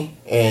society,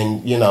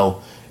 and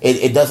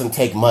it doesn't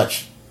take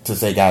much to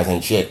say guys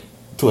ain't shit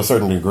to a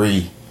certain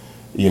degree,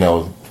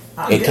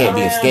 it can't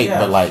be escaped. Yeah.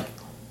 But like,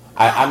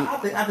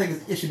 I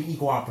think it should be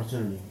equal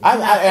opportunity.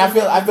 I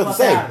feel the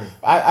same.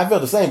 I feel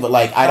the same, but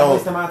like I don't.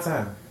 Wasting my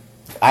time.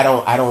 I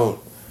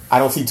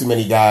don't see too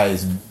many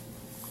guys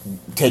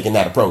taking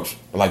that approach.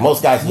 Like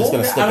most guys are just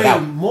going to stick it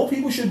out. More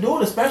people should do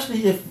it,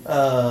 especially if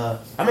like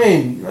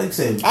I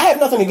said, I have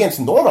nothing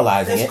against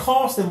normalizing it. There's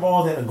cost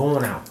involved in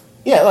going out.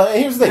 Yeah,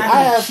 here's the thing.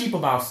 I am cheap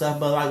about stuff,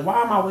 but like,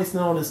 why am I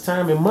wasting all this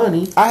time and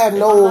money? I'm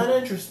not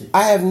interested.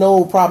 I have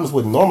no problems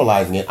with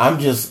normalizing it. I'm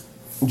just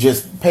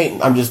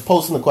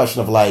posting the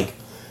question of like,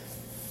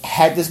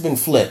 had this been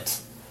flipped,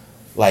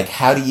 like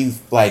how do you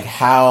like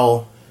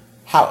how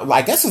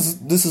I guess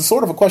this is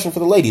sort of a question for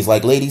the ladies.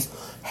 Like, ladies,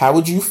 how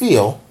would you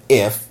feel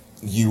if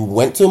you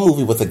went to a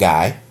movie with a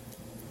guy,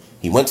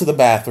 he went to the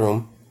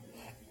bathroom,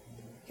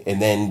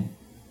 and then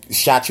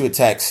shot you a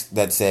text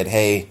that said,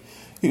 hey,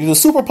 he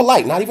was super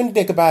polite, not even a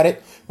dick about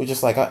it. We're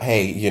just like,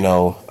 hey, you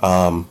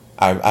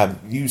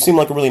seem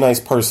like a really nice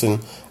person.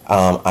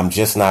 I'm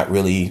just not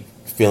really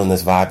feeling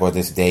this vibe or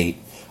this date.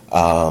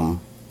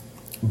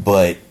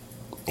 But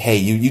hey,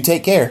 you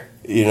take care,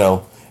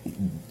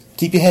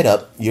 keep your head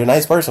up. You're a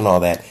nice person,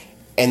 all that.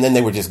 And then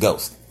they were just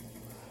ghost.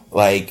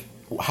 Like,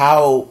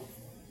 how?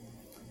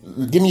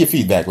 Give me your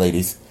feedback,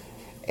 ladies.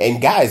 And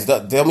guys,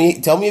 tell me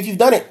if you've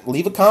done it.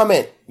 Leave a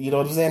comment. You know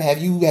what I'm saying? Have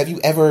you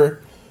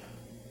ever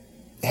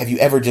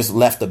just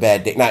left a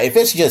bad date? Now, if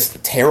it's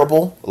just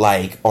terrible,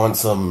 like on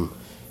some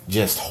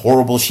just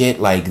horrible shit,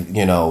 like,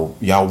 y'all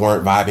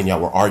weren't vibing, y'all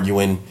were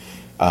arguing,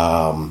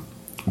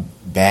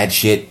 bad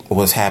shit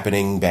was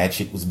happening, bad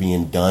shit was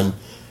being done,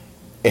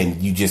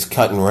 and you just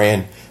cut and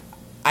ran,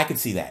 I could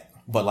see that.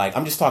 But, like,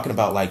 I'm just talking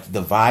about, like,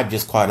 the vibe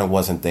just kind of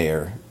wasn't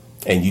there,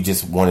 and you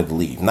just wanted to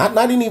leave. Not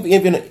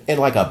even in,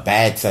 like, a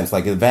bad sense.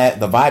 Like, the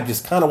vibe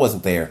just kind of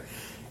wasn't there,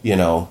 you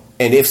know.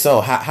 And if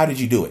so, how did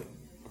you do it?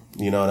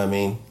 You know what I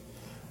mean?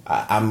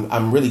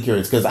 I'm really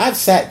curious, because I've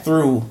sat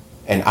through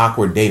an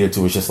awkward date or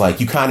two. It's just like,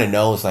 you kind of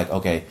know, it's like,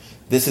 okay,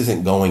 this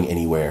isn't going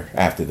anywhere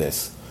after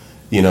this.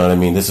 You know what I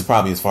mean? This is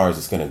probably as far as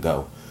it's going to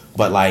go.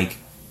 But, like,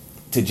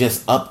 to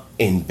just up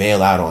and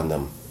bail out on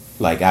them,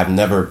 like, I've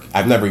never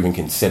even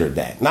considered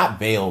that. Not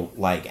bail,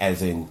 like,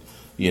 as in,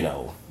 you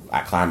know,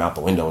 I climb out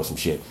the window or some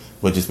shit,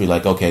 but just be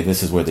like, okay,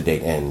 this is where the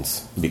date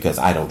ends because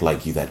I don't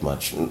like you that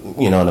much.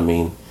 You know what I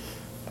mean?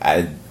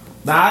 I think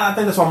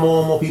that's why more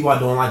and more people are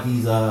doing, like,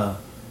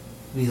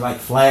 these like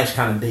flash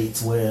kind of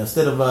dates where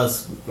instead of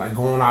us like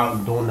going out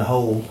and doing the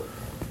whole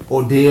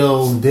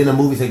ordeal, dinner,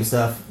 movie type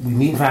stuff, we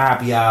meet for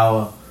happy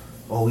hour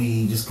or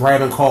we just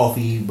grabbing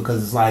coffee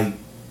because it's like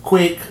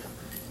quick.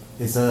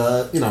 It's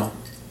a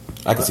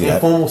I can see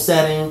informal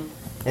setting,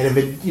 and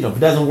if it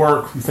doesn't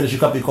work, you finish your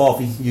cup of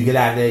coffee, you get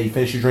out of there. You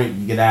finish your drink,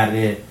 you get out of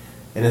there,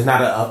 and it's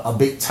not a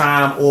big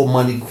time or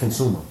money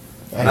consumer.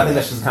 And I think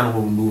that's just kind of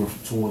what we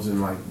move towards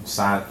in like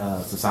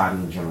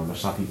society in general.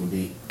 That's how people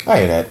date. I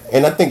hear that,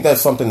 and I think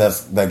that's something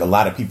that a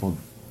lot of people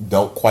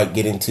don't quite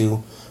get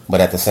into,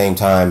 but at the same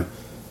time,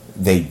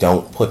 they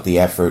don't put the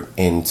effort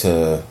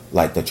into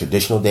like the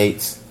traditional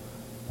dates.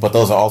 But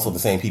those are also the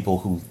same people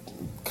who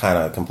kind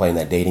of complain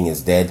that dating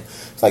is dead.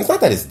 It's like, it's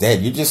not that it's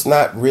dead. You're just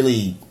not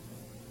really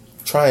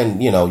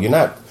trying.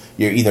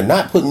 You're either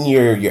not putting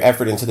your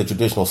effort into the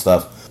traditional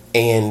stuff,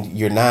 and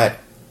you're not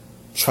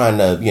trying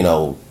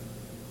to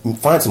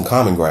find some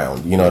common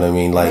ground. You know what I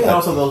mean? Like, it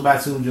also goes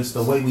back to just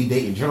the way we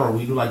date in general.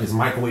 We do like this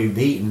microwave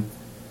dating,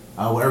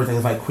 where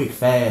everything's like quick,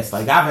 fast.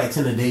 Like, I've had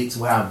Tinder dates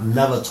where I've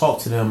never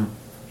talked to them,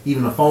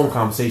 even a phone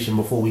conversation,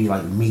 before we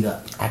like meet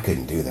up. I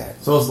couldn't do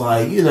that. So it's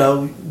like,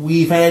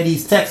 we've had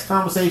these text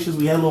conversations.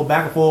 We had a little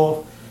back and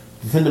forth,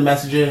 Tinder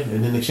messenger,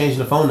 and then exchanging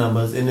the phone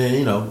numbers, and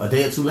then a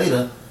day or two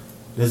later,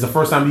 this is the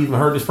first time you even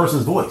heard this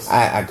person's voice.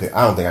 I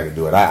don't think I could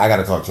do it. I got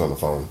to talk to you on the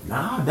phone.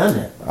 Nah, I've done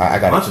that. I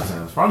got a bunch of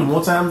times, probably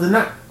more times than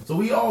not. So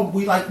we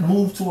like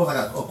move towards like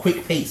a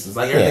quick pace. It's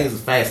like everything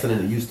is faster than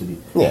it used to be.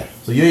 Yeah.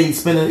 So you ain't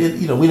spending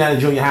it. We're not in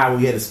junior high where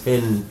we had to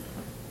spend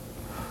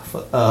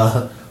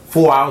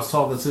 4 hours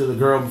talking to the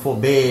girl before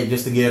bed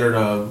just to get her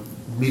to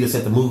meet us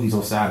at the movies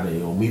on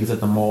Saturday or meet us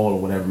at the mall or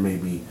whatever it may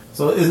be.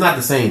 So it's not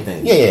the same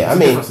thing. Yeah.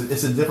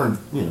 It's a different.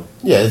 Yeah,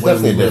 it's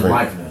definitely a different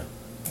life now.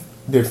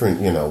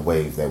 Different,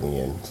 wave that we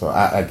in. So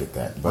I get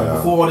that. But like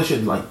before, this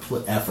should like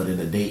put effort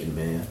into dating,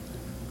 man.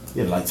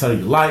 You had to like tell her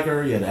you like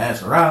her. You had to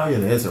ask her out. You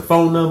had to ask her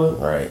phone number.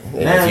 Right.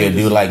 And if you're a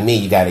dude like me,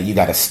 you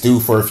gotta stew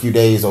for a few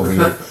days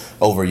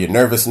over your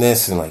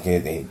nervousness and like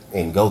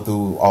and go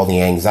through all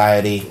the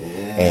anxiety,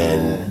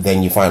 and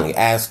then you finally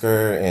ask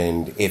her.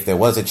 And if there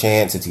was a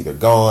chance, it's either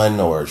gone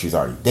or she's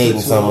already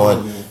dating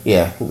someone.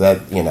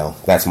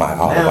 That's my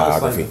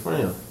autobiography.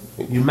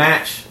 Like, you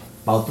match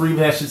about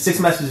 6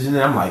 messages, and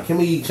then I'm like, can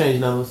we change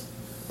numbers?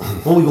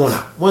 When we going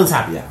out? When's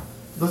happy hour?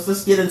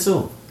 Let's get into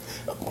it.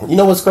 You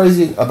know what's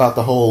crazy about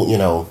the whole,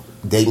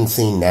 dating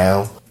scene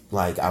now?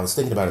 Like, I was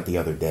thinking about it the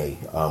other day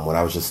when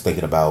I was just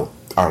thinking about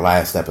our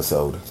last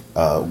episode,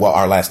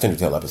 our last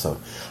Tindertail episode.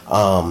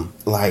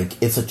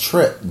 Like, it's a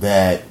trip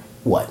that,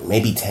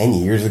 maybe 10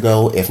 years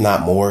ago, if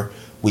not more,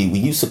 we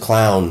used to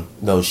clown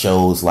those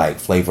shows like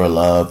Flavor of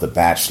Love, The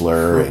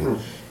Bachelor,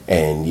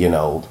 and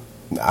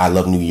I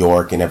Love New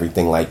York and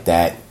everything like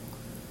that.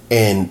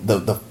 And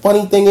the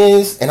funny thing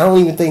is, and I don't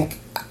even think,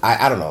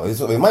 I don't know,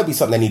 it might be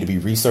something that need to be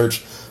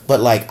researched, but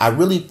like, I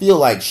really feel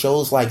like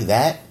shows like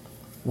that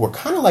were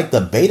kind of like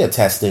the beta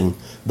testing.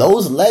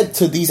 Those led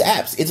to these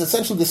apps. It's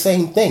essentially the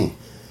same thing.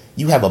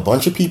 You have a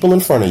bunch of people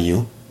in front of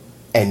you,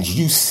 and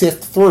you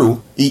sift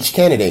through each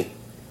candidate.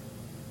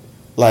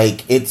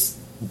 Like, it's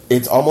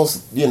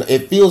almost,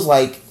 it feels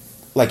like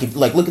look at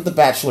The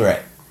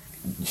Bachelorette.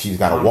 She's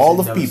got a wall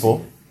of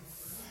people.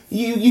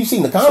 You've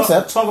seen the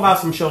concept. Talk about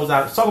some shows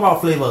out. Talk about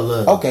Flavor of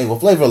Love. Okay, well,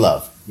 Flavor of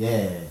Love.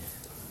 Yeah.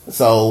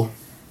 So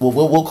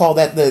we'll call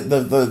that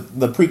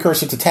the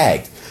precursor to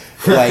Tagged.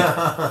 Like,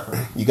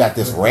 you got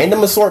this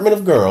random assortment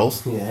of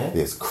girls. Yeah.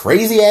 This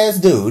crazy ass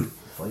dude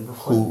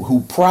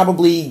who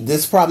probably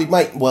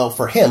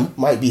for him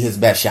might be his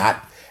best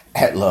shot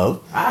at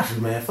love.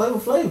 Actually, man, Flavor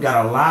Flav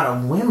got a lot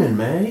of women,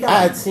 man. He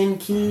got 10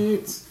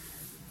 kids.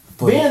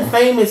 Being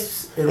famous.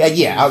 I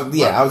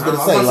was gonna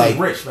say like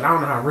rich, but I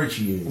don't know how rich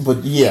he is. But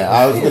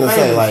I was gonna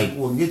say like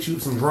will get you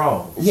some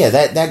draws. Yeah,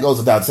 that goes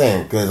without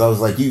saying, because I was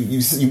like,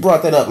 you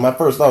brought that up. My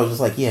first thought was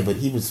just like, yeah, but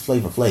he was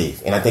Flavor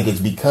Flav, and I think it's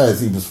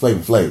because he was Flavor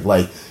Flav.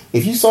 Like,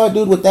 if you saw a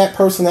dude with that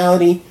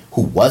personality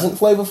who wasn't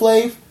Flavor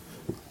Flav,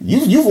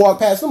 you've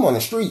walked past him on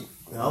the street.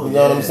 Oh, you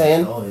know what I'm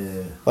saying? Oh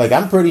yeah. Like,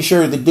 I'm pretty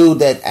sure the dude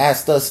that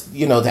asked us,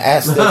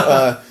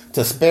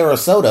 to spare a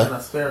soda. Can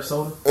I spare a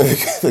soda?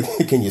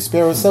 Can you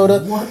spare a soda?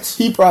 What?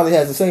 He probably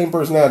has the same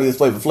personality as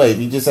Flavor Flav.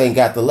 He just ain't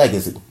got the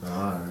legacy.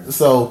 Alright.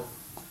 So,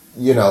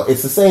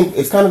 it's the same.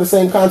 It's kind of the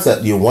same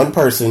concept. You're one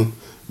person.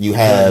 You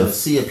have a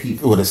sea of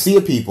people. With a sea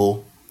of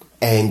people,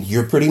 and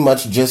you're pretty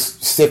much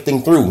just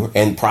sifting through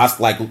and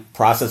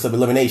process of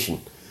elimination.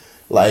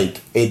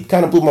 Like, it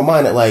kind of blew my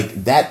mind that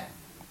like that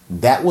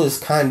was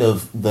kind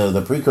of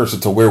the precursor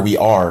to where we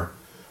are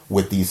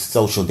with these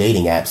social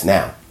dating apps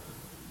now.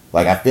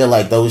 Like, I feel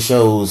like those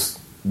shows,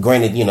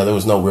 granted, there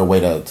was no real way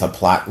to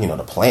plot,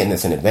 to plan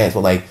this in advance,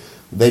 but like,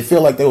 they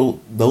feel like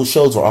those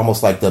shows were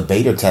almost like the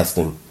beta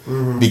testing,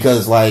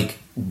 because like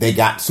they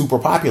got super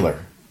popular.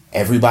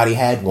 Everybody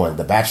had one.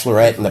 The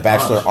Bachelorette and The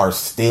Bachelor are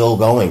still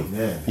going.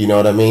 Yeah. You know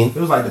what I mean? It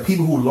was like the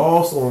people who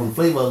lost on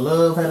Flavor of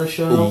Love had a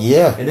show.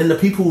 Yeah. And then the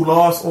people who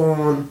lost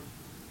on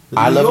the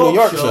I Love New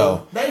York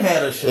show, they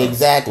had a show.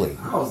 Exactly.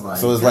 I was like,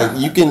 so it's like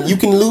you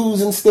can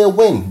lose and still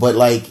win. But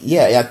like,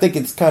 yeah, I think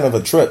it's kind of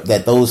a trip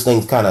that those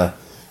things kind of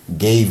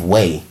gave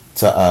way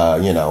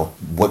to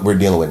what we're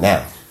dealing with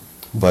now.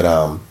 But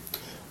on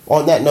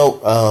that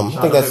note, I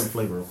think that's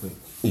Flavor real quick.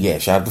 Yeah,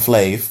 shout out to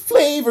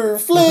Flavor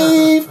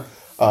Flav.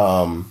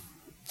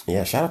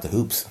 Yeah, shout out to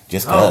Hoops.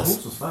 Just cause.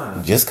 Hoops was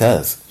fine. Just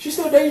cause. She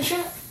still dating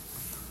Shaq?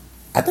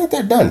 I think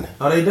they're done.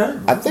 Are they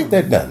done? I think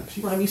they're done.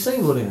 She might be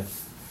single then.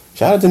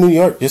 Shout out to New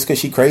York, just because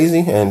she's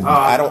crazy, and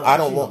I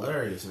don't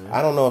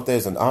know if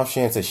there's an off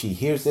chance that she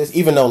hears this,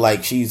 even though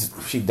like she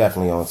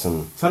definitely on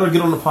some. Tell her to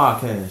get on the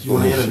podcast. You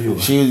want to interview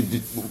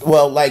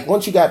her? Like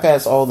once you got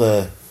past all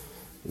the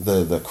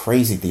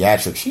crazy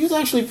theatrics, she was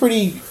actually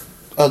pretty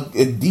a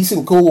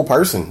decent, cool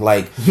person.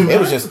 Like it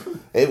was just.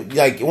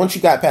 Like once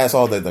you got past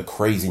all the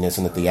craziness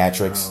and the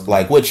theatrics,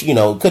 like which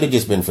could have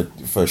just been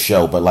for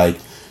show, but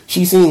like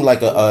she seemed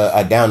like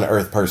a down to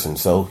earth person.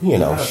 So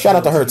shout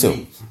out to her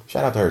too.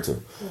 Shout out to her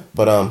too.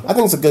 But I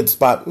think it's a good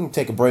spot. We can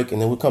take a break and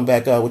then we'll come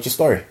back with your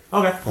story.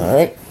 Okay. All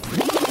right.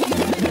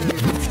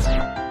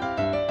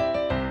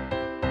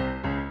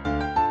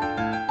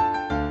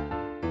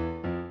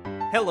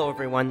 Hello,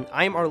 everyone.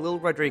 I'm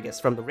Arlil Rodriguez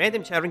from the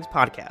Random Chatterings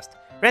podcast.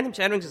 Random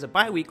Chatterings is a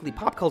bi-weekly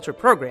pop culture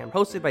program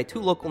hosted by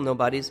two local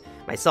nobodies,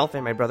 myself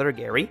and my brother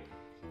Gary,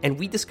 and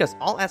we discuss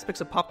all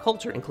aspects of pop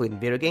culture, including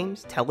video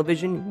games,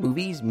 television,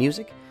 movies,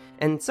 music,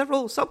 and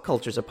several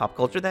subcultures of pop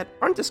culture that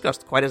aren't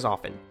discussed quite as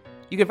often.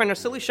 You can find our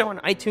silly show on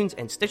iTunes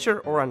and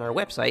Stitcher or on our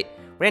website,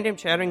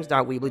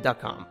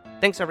 randomchatterings.weebly.com.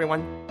 Thanks,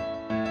 everyone.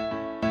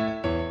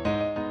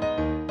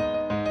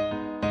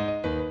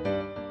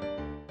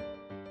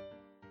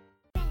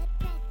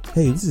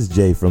 Hey, this is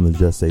Jay from the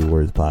Just Say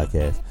Words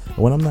podcast. And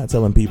when I'm not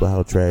telling people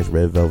how trash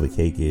Red Velvet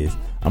Cake is,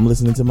 I'm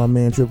listening to my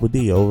man Triple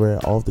D over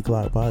at Off the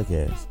Clock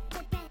podcast.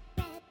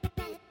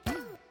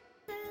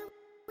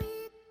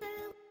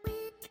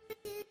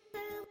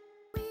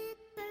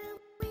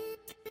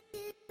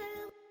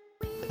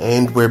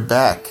 And we're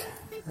back,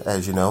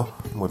 as you know,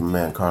 with my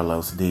man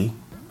Carlos D.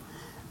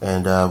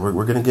 And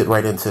we're going to get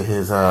right into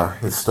his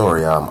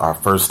story, our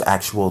first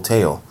actual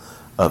tale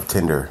of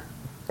Tinder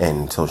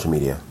and social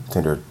media.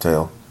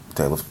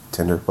 Tale of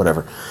Tinder,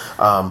 whatever.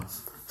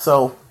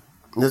 So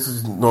this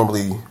is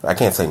normally, I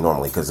can't say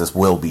normally because this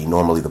will be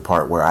normally the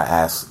part where I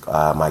ask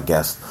my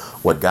guests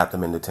what got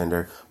them into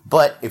Tinder.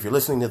 But if you're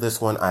listening to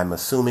this one, I'm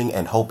assuming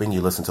and hoping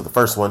you listened to the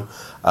first one.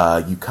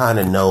 You kind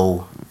of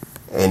know,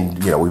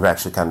 and we've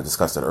actually kind of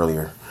discussed it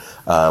earlier,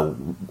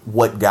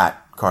 what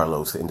got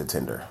Carlos into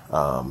Tinder.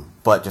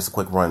 But just a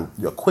quick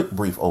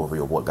brief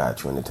overview of what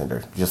got you into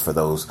Tinder, just for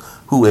those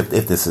who, if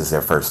this is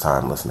their first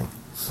time listening.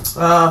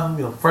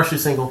 Freshly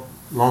single,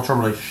 long-term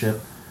relationship.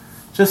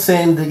 Just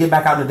saying to get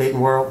back out in the dating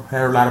world.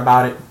 Heard a lot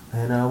about it,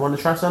 and wanted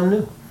to try something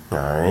new. All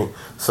right.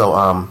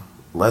 So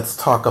let's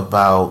talk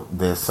about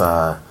this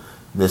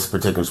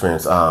particular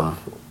experience. I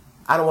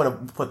don't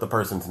want to put the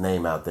person's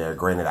name out there.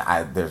 Granted,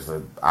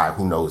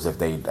 who knows if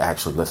they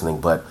actually listening,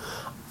 but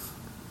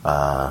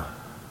I'm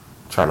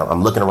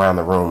looking around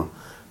the room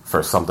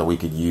for something we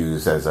could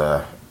use as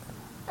a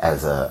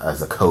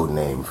code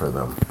name for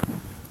them.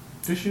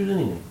 Just use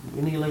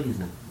any lady's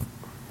name.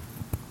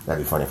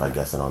 That'd be funny if I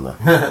guessed it on the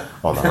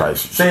right.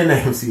 Say a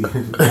name, see.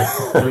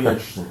 Very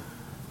interesting.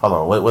 Hold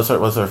on. What's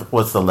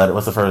the letter?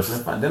 What's the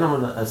first? Then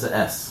it's an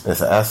S.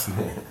 It's an S.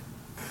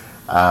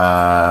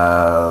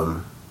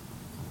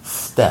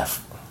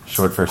 Steph,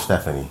 short for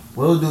Stephanie.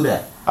 We'll do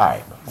that. All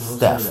right,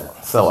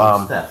 Steph.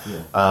 So Steph,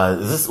 yeah.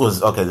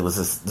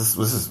 Was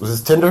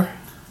this Tinder?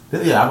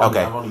 Yeah,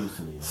 I've only used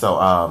Tinder. Yeah.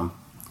 So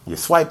you're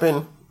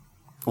swiping.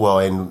 Well,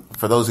 and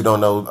for those who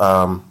don't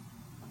know,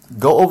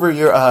 go over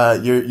your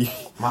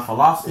my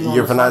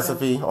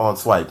philosophy, on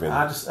swiping.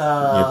 I just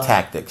your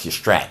tactics, your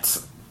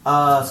strats.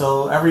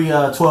 So every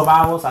 12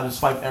 hours, I just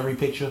swipe every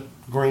picture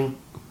green.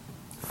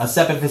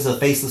 Except if it's a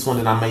faceless one,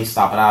 then I may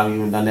stop it. I haven't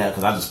even done that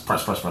because I just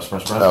press.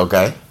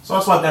 Okay. So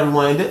I swiped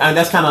everyone, and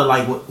that's kind of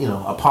like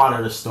a part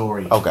of the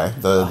story. Okay.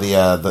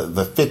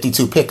 The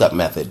 52 pickup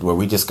method where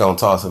we just gonna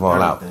toss them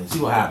all out. See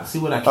what happens. See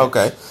what I catch.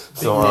 Okay.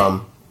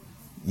 So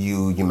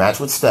you match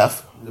with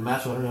Steph. The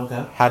match with her,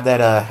 okay. How'd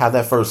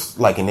that first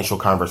initial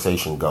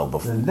conversation go?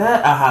 Before and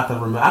that I have to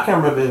remember. I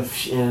can't remember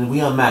and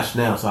we unmatched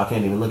now, so I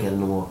can't even look at it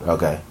anymore.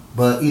 Okay.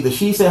 But either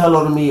she said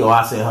hello to me or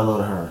I said hello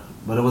to her.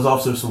 But it was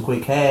also some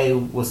quick, hey,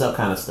 what's up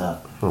kind of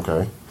stuff.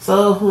 Okay.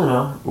 So,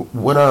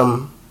 What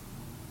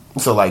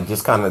So like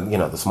just kind of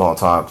the small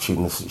talk,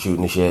 shooting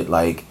the shit,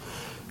 like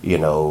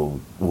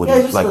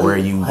what where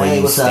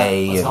you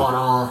stay, what's going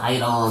on, how you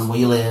doing, where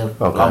you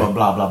live, okay. blah blah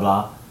blah blah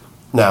blah.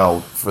 Now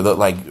for the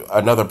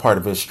another part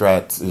of his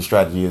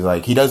strategy is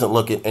like he doesn't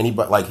look at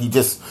anybody, like he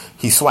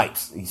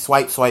swipes,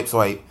 swipe.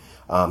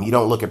 You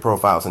don't look at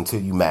profiles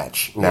until you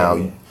match.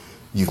 Now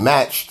you've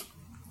matched.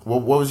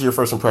 What was your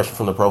first impression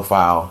from the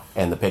profile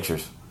and the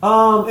pictures?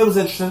 It was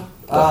interesting.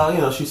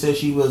 She said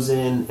she was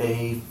in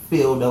a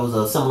field that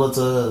was similar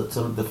to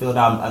the field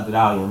that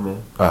I am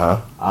in.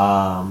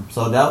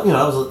 So that that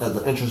was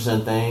an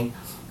interesting thing.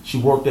 She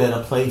worked at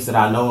a place that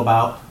I know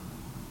about.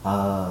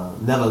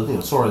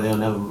 Never, sort of,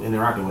 never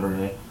interacted with her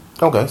there.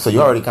 Okay, so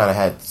you already kind of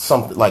had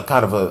something like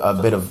kind of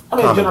a bit of. I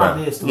mean, general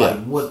ideas to like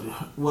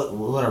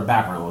what her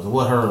background was, and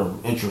what her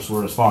interests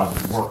were as far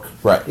as work.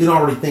 Right. You don't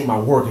already think my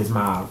work is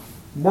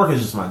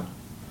just my.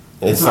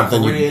 It's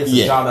something career. It's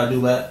a job that I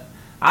do, but.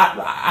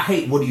 I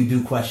hate what do you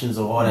do questions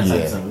or all that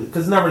type of stuff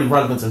because it's not really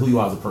relevant to who you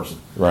are as a person.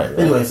 Right.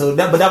 Anyway, so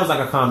that was like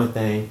a common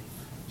thing.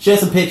 She had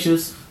some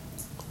pictures,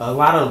 a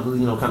lot of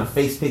kind of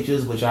face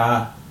pictures, which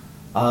I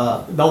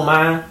don't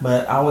mind,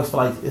 but I always feel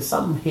like it's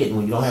something hidden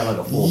when you don't have like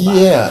a full body.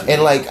 Yeah,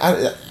 and like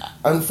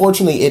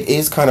unfortunately, it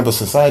is kind of a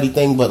society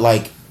thing, but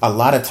like a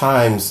lot of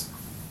times,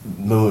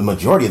 the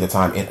majority of the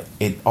time,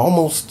 it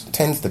almost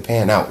tends to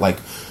pan out. Like,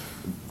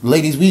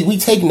 ladies, we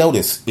take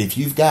notice if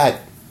you've got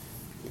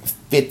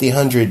 50,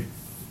 100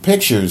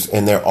 pictures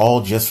and they're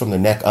all just from the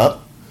neck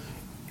up,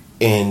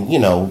 and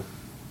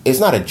it's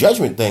not a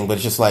judgment thing, but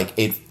it's just like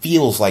it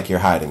feels like you're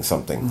hiding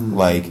something. Mm-hmm.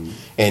 Like,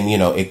 and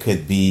it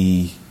could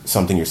be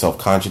something you're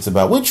self-conscious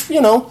about, which we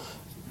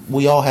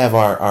all have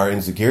our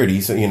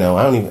insecurities. So,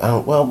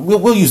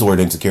 we'll use the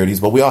word insecurities,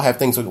 but we all have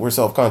things that we're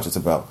self-conscious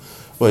about.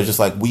 But it's just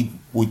like we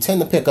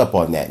tend to pick up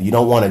on that. You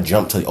don't want to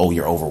jump to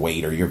you're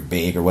overweight or you're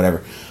big or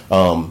whatever,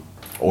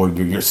 or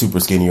you're super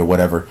skinny or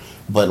whatever.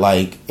 But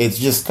like it's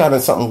just kind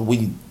of something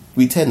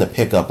we tend to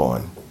pick up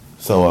on.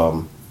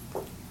 So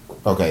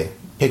okay,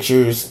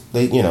 pictures,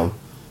 they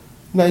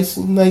nice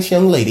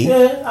young lady.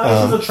 Yeah, I mean,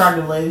 she was an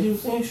attractive lady.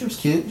 She was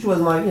cute. She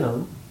wasn't like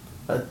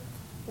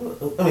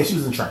she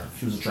was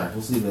attractive.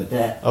 Let's leave it at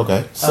that.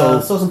 Okay, so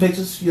some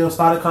pictures.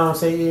 Started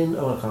conversating.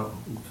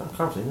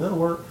 Conversating. Doesn't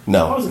work.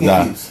 No,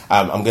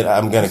 I'm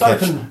gonna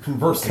catch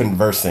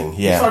conversing.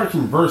 Yeah, started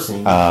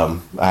conversing. I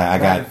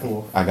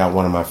got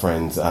one of my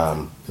friends.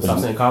 Stop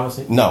saying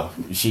conversing? No,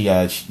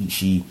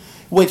 she,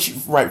 which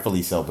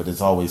rightfully so, but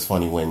it's always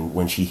funny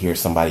when she hears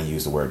somebody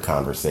use the word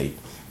conversate.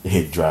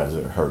 It drives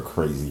her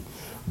crazy.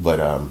 But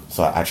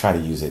so I try to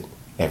use it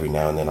every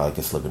now and then. I like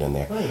to slip it in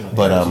there.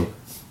 But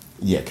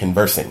yeah,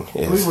 conversing.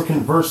 We were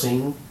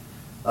conversing.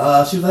 She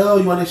was like, "Oh,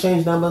 you want to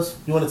exchange numbers?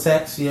 You want to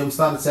text?" Yeah, we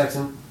started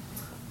texting.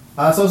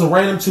 So it was a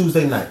random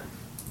Tuesday night,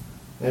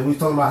 and we were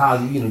talking about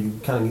how you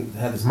kind of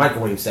had this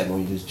microwave segment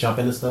where you just jump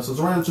into stuff. So it was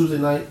a random Tuesday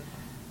night.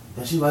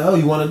 And she's like, "Oh,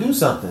 you want to do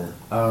something?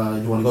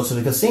 You want to go to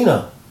the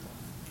casino?"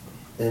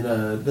 And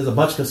there's a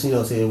bunch of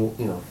casinos here.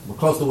 We're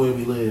close to where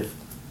we live.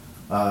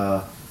 So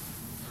I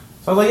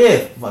was like,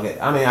 "Yeah, fuck it."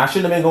 I mean, I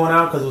shouldn't have been going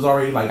out because it was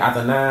already like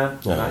after 9.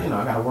 Yeah.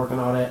 I got to work and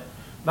all that.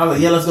 But I was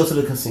like, "Yeah, let's go to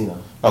the casino."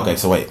 Okay,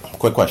 so wait,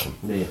 quick question.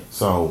 Yeah.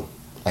 So,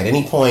 at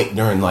any point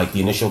during like the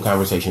initial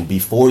conversation,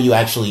 before you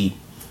actually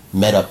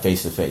met up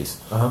face to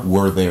face,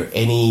 were there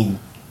anything?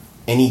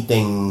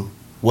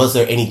 Was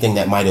there anything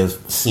that might have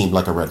seemed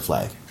like a red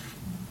flag?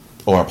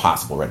 Or a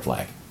possible red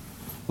flag.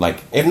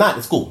 Like, if not,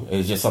 it's cool.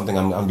 It's just something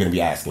I'm going to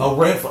be asking. Oh,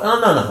 red flag?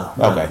 No.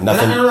 Okay,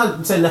 nothing. I'm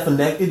not saying nothing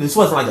negative. This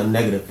wasn't like a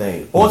negative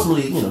thing.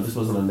 Ultimately, this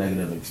wasn't a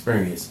negative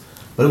experience.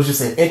 But it was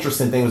just an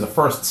interesting thing. It was a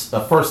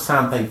first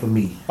time thing for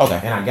me. Okay.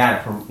 And I got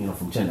it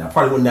from Tinder. I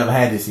probably would never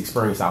had this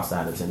experience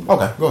outside of Tinder.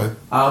 Okay, go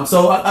ahead.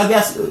 So I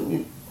guess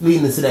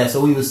leading into that, so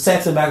we was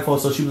texting back and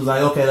forth. So she was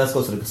like, "Okay, let's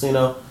go to the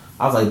casino."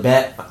 I was like,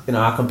 "Bet,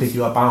 I'll come pick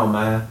you up. I don't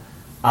mind."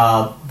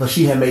 But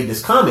she had made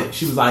this comment.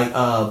 She was like,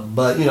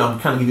 "But I'm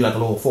kind of give you like a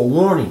little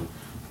forewarning.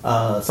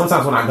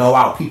 Sometimes when I go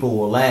out, people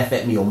will laugh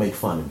at me or make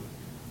fun of me."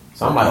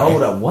 So I'm like,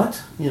 "Hold up, what?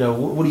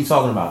 What are you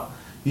talking about?"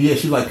 Yeah,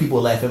 she was like, "People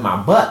will laugh at my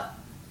butt."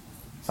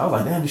 So I was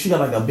like, "Damn, did she got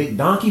like a big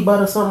donkey butt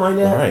or something like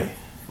that?" All right.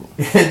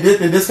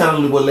 And this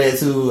kind of what led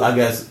to, I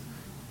guess,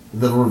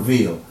 the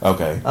reveal.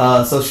 Okay.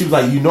 So she was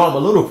like, "I'm a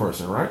little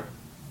person, right?"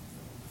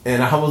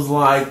 And I was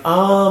like,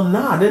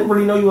 "Nah, I didn't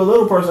really know you were a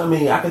little person. I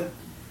mean, I could."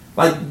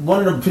 Like,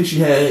 one of the pictures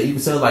you had, you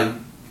could say, like,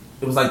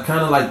 it was, like,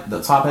 kind of like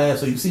the top half.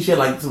 So you see she had,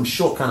 like, some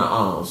short kind of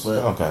arms. But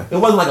okay. It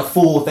wasn't, like, a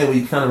full thing where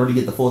you kind of really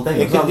get the full thing.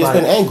 It's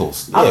been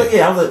angles.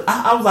 Yeah.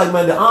 I was like,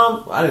 man, the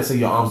arm, I didn't say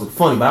your arms look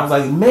funny, but I was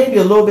like, maybe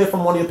a little bit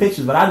from one of your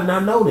pictures, but I did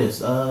not know this.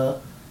 So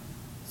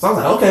I was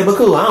like, okay, but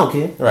cool, I don't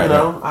care. Right.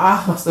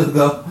 I'll still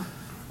go.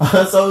 So,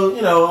 I was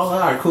like, all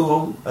right,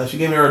 cool. She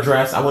gave me her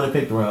address. I went and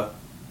picked her up.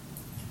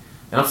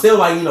 And I'm still,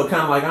 like,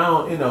 kind of like, I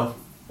don't,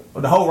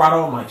 the whole ride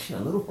over, I'm like, she a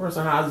little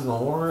person. How's this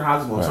gonna work?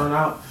 How's it gonna turn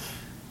out?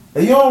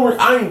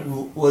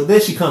 And well,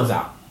 then she comes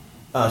out.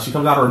 She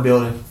comes out of her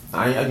building.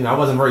 I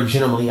wasn't very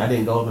gentlemanly. I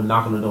didn't go up and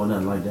knock on the door,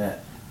 nothing like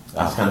that.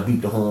 I just kind of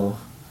beeped the horn.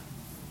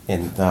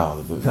 And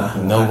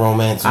no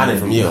romance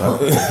from you.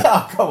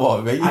 Oh, come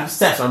on, man. I just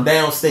text her. I'm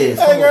downstairs.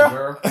 Hey, Come on,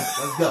 girl.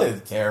 Let's go.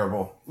 It's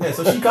terrible. Yeah,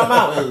 so she come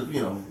out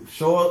and,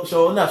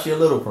 sure enough, she a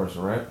little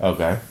person, right?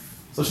 Okay.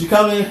 So she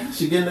come in,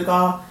 she get in the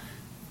car,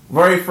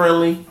 very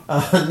friendly.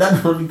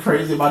 Nothing really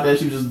crazy about that.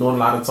 She was just doing a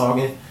lot of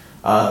talking.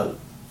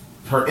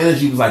 Her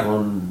energy was like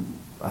on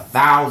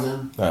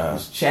 1,000.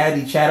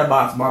 Chatty,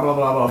 chatterbox, blah, blah,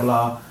 blah,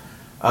 blah,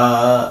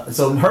 blah.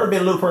 So her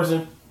being a little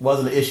person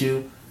wasn't an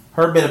issue.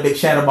 Her being a big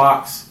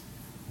chatterbox,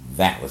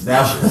 that was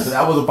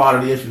a part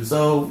of the issue.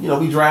 So,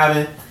 we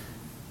driving.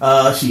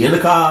 She in the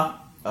car.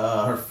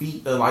 Her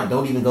feet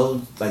don't even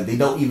go, they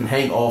don't even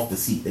hang off the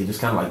seat. They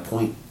just kind of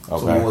point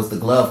towards the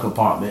glove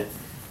compartment.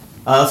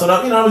 So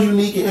that, that was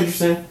unique and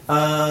interesting.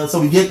 So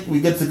we get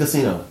to the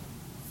casino.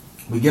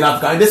 We get out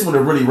the car. And this one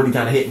really, really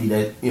kind of hit me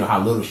that,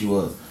 how little she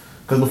was.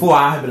 Because before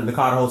I had been in the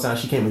car the whole time,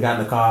 she came and got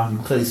in the car. You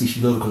can clearly see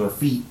she little because her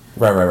feet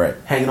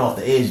hanging off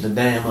the edge of the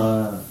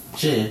damn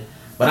chin.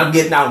 But I'm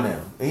getting out now.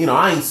 And,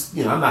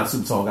 I'm not a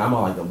super tall guy. I'm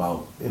all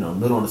about,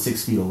 middle on the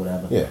 6 feet or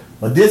whatever. Yeah.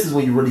 But this is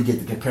when you really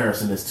get the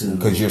comparison as to...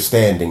 Because you're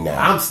standing now.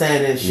 I'm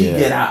standing. She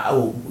get out.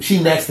 Oh,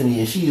 she next to me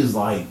and she is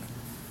like,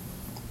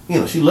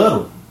 she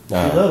little. She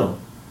little.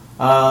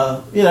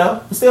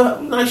 But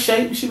still nice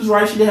shape. She was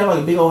right. She did have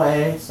a big old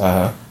ass.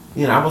 I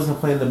wasn't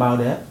complaining about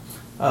that.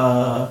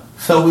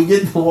 So we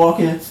get to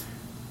walking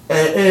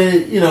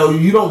and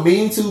you don't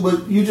mean to,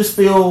 but you just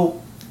feel...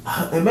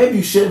 And maybe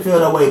you shouldn't feel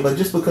that way, but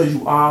just because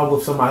you are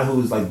with somebody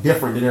who is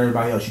different than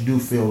everybody else, you do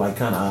feel it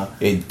kind of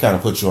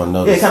puts you on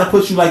notice. Yeah, it kind of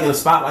puts you in a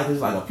spotlight. It's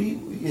a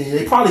people.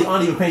 They probably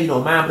aren't even paying you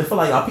no mind, but they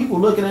feel are people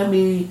looking at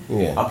me?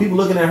 Yeah. Are people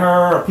looking at her?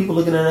 Are people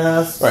looking at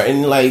us? Right,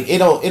 and it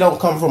don't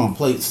come from a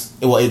place.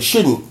 Well, it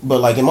shouldn't,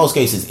 but in most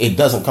cases, it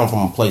doesn't come from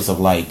a place of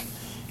malice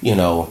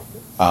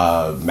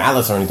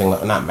or anything.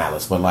 Not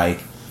malice, but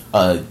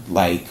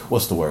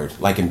what's the word?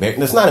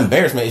 It's not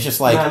embarrassment. It's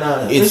just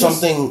it's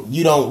something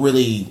you don't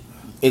really.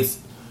 It's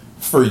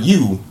for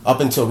you up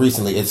until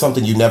recently. It's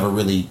something you never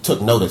really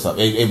took notice of.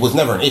 It was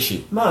never an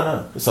issue.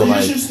 No. So you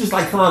just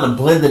kind of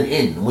blending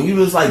in when you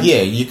just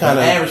you kind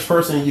of average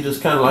person. You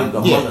just kind of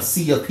among a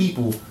sea of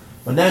people.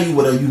 But now you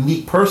with a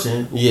unique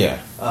person.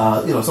 Yeah.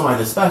 Somebody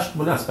that's special,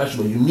 well not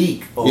special, but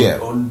unique. Or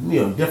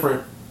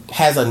different.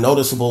 Has a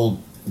noticeable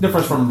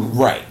difference from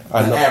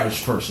an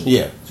average person.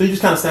 Yeah. So you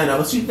just kind of stand out.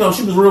 But she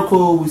was real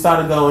cool. We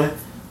started going.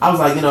 I was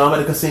like, I'm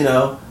at a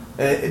casino.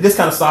 And this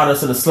kind of started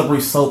us in a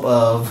slippery slope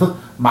of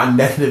my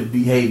negative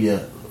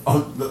behavior, a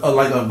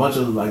bunch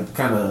of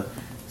kind of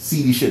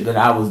seedy shit that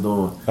I was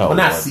doing. Well,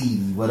 not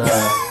seedy, but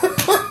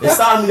it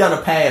started me down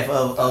a path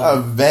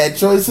of bad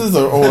choices,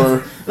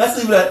 or let's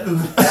leave that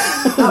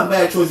not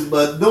bad choices,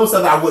 but doing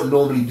stuff I wouldn't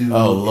normally do.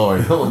 Oh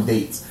Lord, on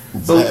dates.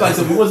 So so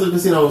if it wasn't a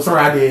casino, it was her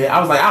idea.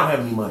 I was like, I don't have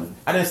any money.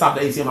 I didn't stop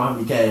the ATM. I don't have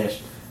any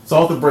cash. So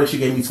off the break, she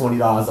gave me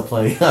 $20 to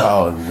play.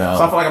 Oh no!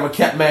 So I feel like I'm a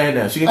kept man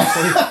now. She gave me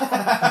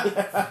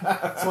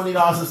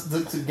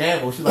 $20 to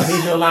gamble. She's like,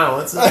 "Here's your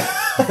allowance. Go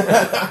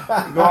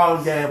out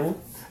and gamble."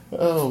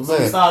 Oh man! So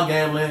we start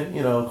gambling.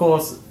 Of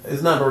course,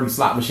 it's not really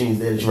slot machines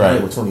there. She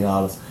played with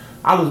 $20.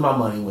 I lose my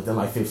money within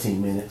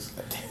 15 minutes.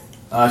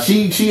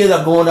 She ended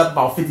up going up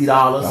about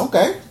 $50.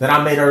 Okay. Then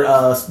I made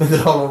her spend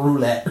it all on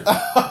roulette.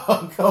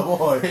 Oh, come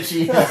on. And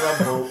she ended up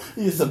broke.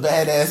 He's a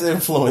badass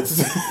influence.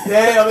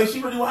 Yeah,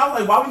 she really. I was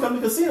like, why we come to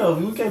the casino?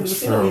 If we came to the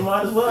casino, we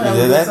might as well have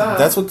a good time.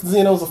 That's what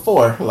casinos are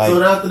for.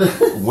 So after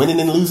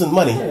winning and losing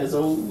money. Yeah.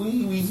 So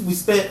we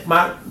spent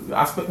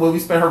we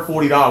spent her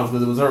 $40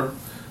 because it was her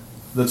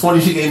the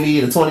 20 she gave me,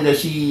 the 20 that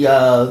she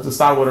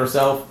started with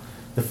herself.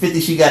 The 50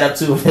 she got up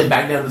to, and then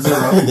back down to 0.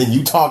 And then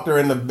you talked her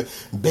into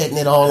betting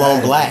it all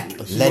on black.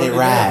 Let it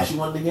ride. She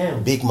wanted the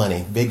game. Big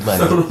money.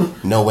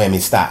 No whammy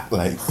stock.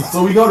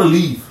 So we go to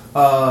leave.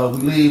 We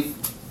leave,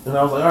 and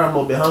I was like, all right, I'm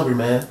a bit hungry,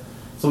 man.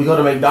 So we go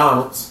to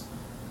McDonald's.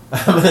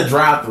 I'm in a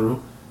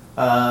drive-thru.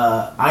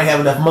 I ain't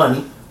have enough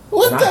money.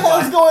 What the hell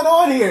is going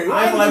on here?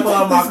 I ain't like put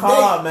on my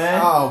card,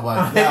 man. Oh my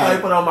God. I ain't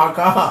like put on my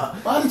card.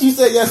 Why did you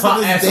say yes to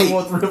this date? I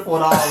asked her for $3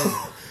 or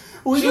 $4.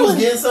 She was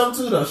getting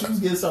something too, though. She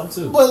was getting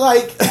something too.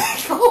 But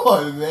come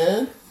on,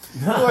 man.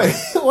 Wait,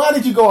 why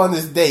did you go on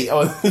this date?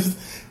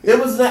 It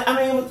was like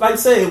I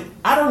say,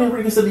 I don't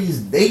even consider these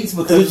dates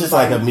because it was just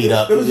like a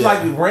meetup. It was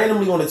just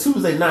randomly on a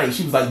Tuesday night.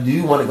 She was like, "Do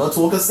you want to go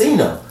to a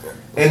casino?"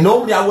 And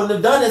normally I wouldn't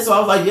have done it, so I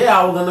was like, "Yeah,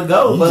 I was gonna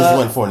go." You just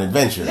went for an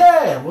adventure.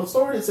 Yeah, what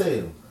story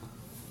to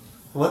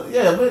tell?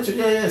 Adventure.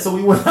 Yeah. So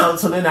we went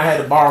out. So then I had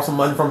to borrow some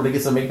money from her to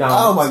get some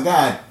McDonald's. Oh my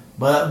God.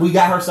 But we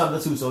got her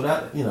something too, so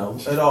that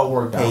it all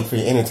worked out. Paid for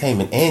your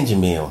entertainment and your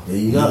meal. There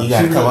you go. You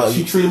gotta come out.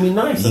 She treated me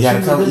nice. You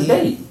gotta come.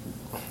 Date.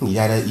 You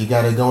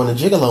gotta go into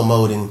gigolo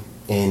mode and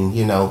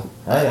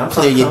hey, I'm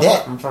clear your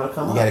debt. I'm trying to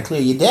come. You gotta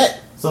clear your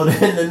debt. So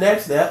then the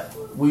next step,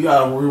 we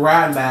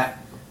riding back.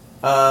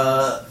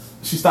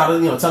 She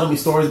started telling me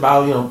stories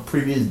about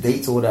previous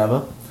dates or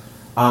whatever.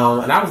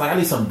 And I was like, I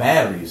need some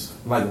batteries.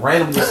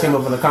 Randomly just came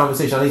up in a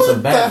conversation. I need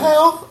some batteries. What the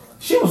hell?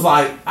 She was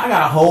like, I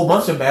got a whole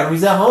bunch of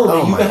batteries at home,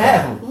 and you can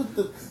have them.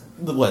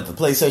 The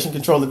PlayStation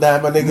controller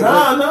died, my nigga?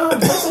 Nah,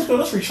 the PlayStation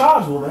controller, that's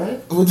rechargeable,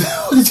 man. What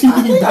did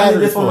you need I batteries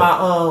did it for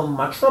for?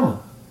 my trimmer.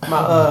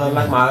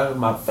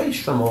 My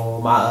face trimmer,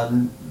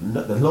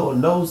 the lower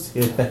nose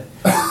here.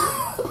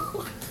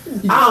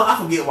 I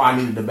forget why I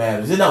needed the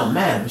batteries. It don't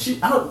matter.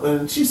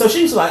 But she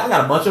was like, I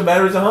got a bunch of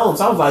batteries at home.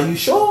 So I was like, you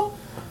sure?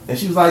 And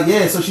she was like,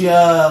 yeah.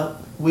 So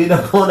we end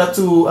up going up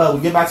to,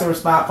 we get back to her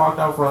spot, parked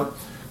out front.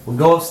 We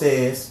go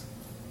upstairs.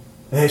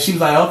 And she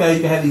was like, okay,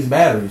 you can have these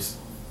batteries.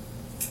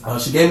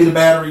 She gave me the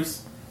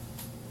batteries.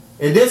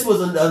 And this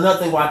was another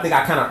thing where I think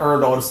I kind of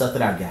earned all the stuff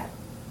that I got.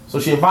 So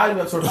she invited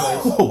me up to her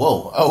place. Whoa.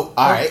 Oh, all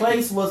right. Her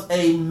place was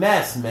a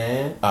mess,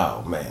 man.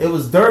 Oh, man. It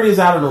was dirty as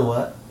I don't know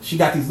what. She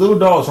got these little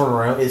dogs running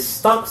around. It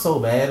stunk so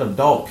bad of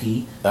dog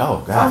pee.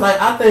 Oh, God. So I was like,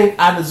 I think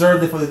I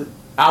deserved it for.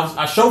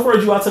 I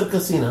chauffeured you out to the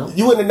casino.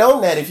 You wouldn't have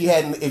known that if she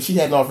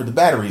hadn't offered the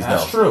batteries.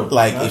 That's though. true.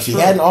 Like That's if she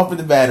true. hadn't offered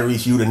the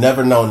batteries, you would have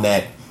never known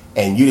that,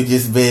 and you'd have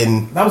just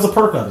been That was a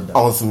perk of it, though.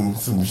 on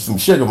some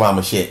sugar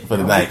mama shit for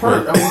the night.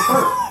 That was a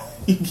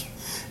perk.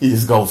 You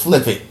just go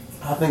flip it.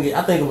 I think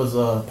it was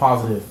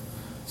positive.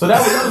 So that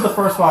was the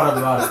first part of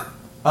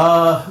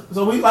it.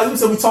 So we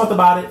said we talked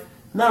about it.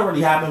 Nothing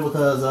really happened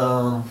because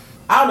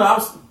I don't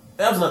know.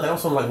 That was nothing. I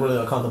was feeling like really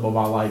uncomfortable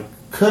about like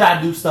could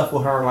I do stuff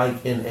with her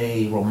like in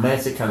a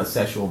romantic kind of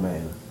sexual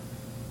manner.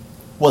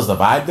 Was the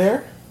vibe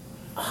there?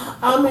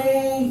 I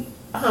mean,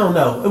 I don't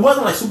know. It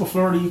wasn't like super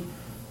flirty,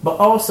 but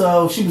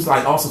also she was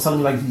like also telling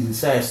me like these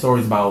sad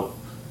stories about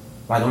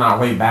like on our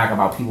way back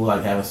about people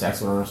like having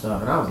sex with her and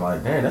stuff, and I was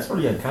like, damn, that's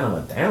really kind of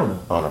a downer.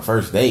 On a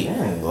first date,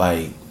 Yeah.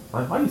 like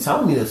why are you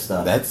telling me this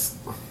stuff? That's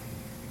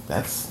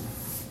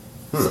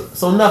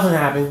So nothing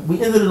happened.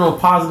 We ended it on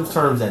positive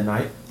terms that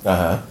night.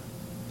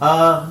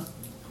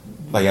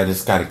 Like I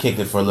just kind of kicked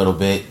it for a little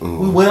bit. And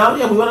We went out.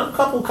 Yeah, we went out a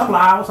couple of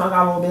hours. Hung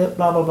out a little bit.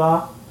 Blah blah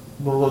blah.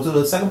 We'll go to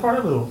the second part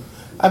of it.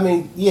 I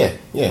mean, yeah.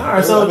 All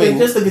right. So I mean,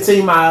 just to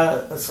continue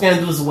my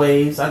scandalous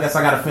ways, I guess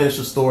I got to finish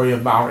the story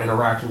of our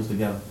interactions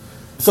together.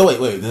 so wait.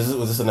 Was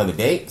this another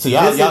date? So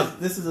y'all.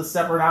 This is a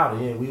separate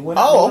outing. Yeah, we went.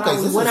 Oh, okay. We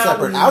So this is went a out,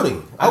 separate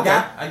outing. I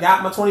Okay.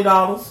 got my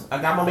 $20.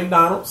 I got my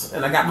McDonald's,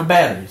 and I got my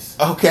batteries.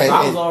 Okay. So I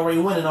was and- already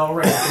winning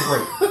already. That's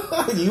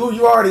great.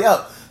 you already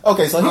up.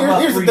 Okay, so I'm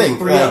up here's the three- thing.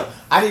 three Like, up.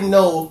 I didn't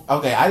know.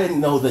 Okay, I didn't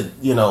know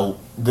that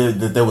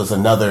that there was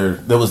another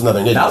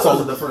nigga. That So-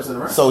 wasn't the first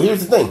interaction. So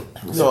here's the thing.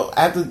 So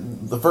after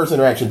the first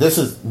interaction, this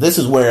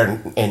is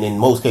where, and in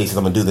most cases,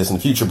 I'm gonna do this in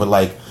the future. But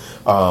like,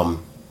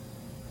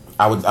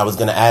 I was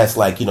gonna ask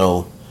like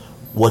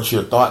what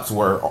your thoughts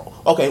were.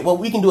 Okay, well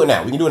we can do it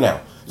now.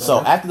 So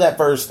after that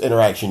first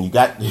interaction, you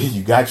got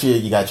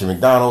your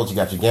McDonald's, you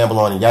got your gamble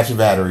on, you got your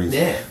batteries.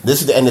 Yeah. This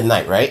is the end of the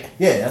night, right?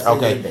 Yeah, that's the end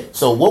okay. of the date.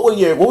 So what were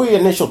your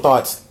initial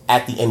thoughts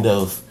at the end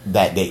of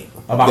that date?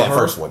 About that her?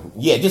 first one?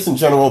 Yeah, just in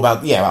general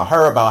about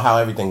her, about how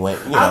everything went.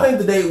 I think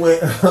the date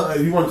went.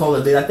 If you want to call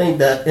it a date, I think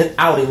the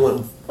outing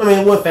went. I mean,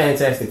 it went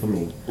fantastic for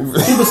me. She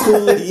was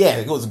cool. yeah,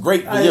 it was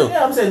great for you.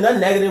 Yeah, I'm saying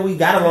nothing negative. We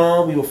got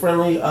along. We were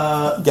friendly.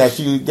 Got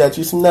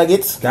you some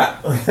nuggets.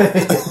 Got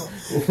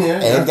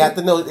And got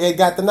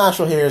the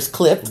nostril hairs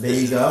clipped. There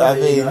you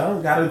go.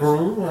 Got a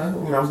groom.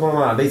 I was going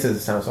on dates at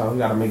this time, so we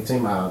got to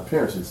maintain my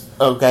appearances.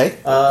 Okay.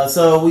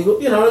 So we,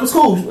 it was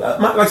cool.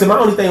 Like I said, my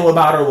only thing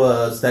about her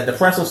was that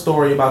depressing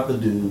story about the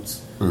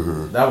dudes.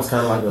 Mm-hmm. That was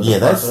kind of like a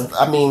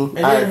depressor. And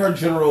then her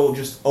general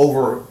just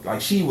over,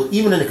 like she was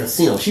even in the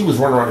casino. She was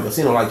running around the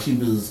casino like she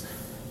was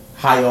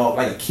high off,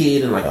 like a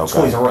kid in like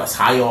Toys R Us,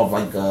 high off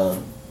like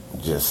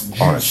just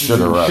on a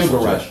sugar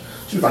rush.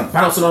 She was like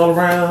bouncing all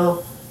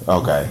around.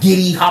 Okay.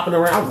 Giddy, hopping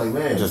around. I was like,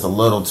 man, just a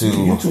little too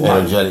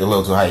energetic, hype. a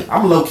little too hype.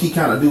 I'm a low key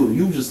kind of dude.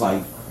 You just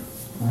like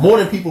more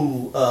than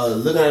people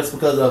looking at us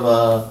because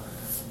of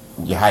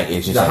your height.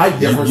 It's just the height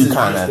difference. You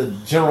kind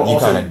of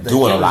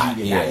doing a lot.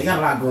 Yeah, you got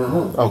a lot going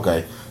on.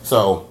 Okay,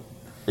 so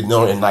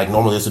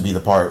normally this would be the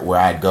part where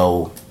I'd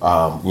go.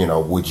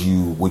 Would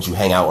you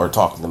hang out or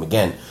talk to them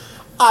again?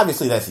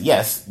 Obviously, that's a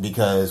yes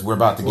because we're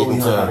about to get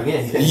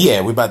into.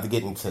 Yeah, we're about to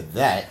get into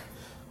that.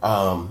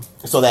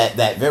 So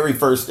that very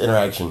first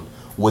interaction.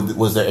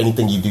 Was there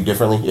anything you'd do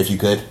differently if you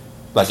could?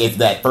 Like if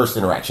that first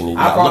interaction,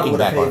 I probably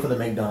would have paid for the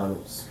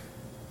McDonald's.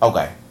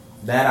 Okay,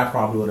 that I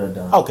probably would have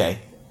done. Okay,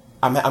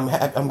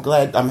 I'm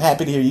glad. I'm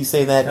happy to hear you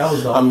say that. That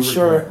was the I'm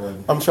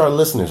sure our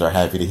listeners are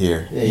happy to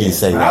hear you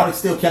say that. I would have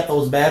still kept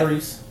those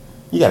batteries.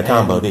 You got a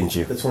combo, didn't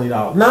you? The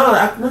 $20.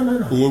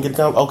 No. You didn't get a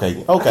combo.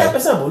 Okay. I kept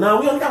it simple.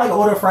 No, we only got like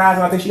order fries,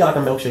 and I think she got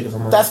like a milkshake or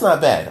something. That's not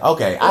bad.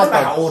 Okay,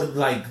 I ordered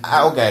like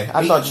I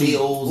thought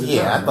you.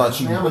 Yeah, I thought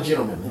you. I'm a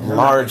gentleman.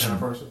 Large.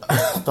 I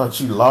thought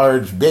you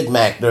large Big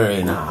Mac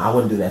during. Nah, I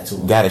wouldn't do that too.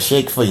 Got a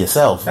shake for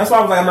yourself. That's why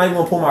I was like, I'm not even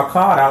gonna pull my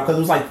card out because it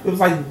was like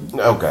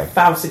okay,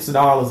 $5 or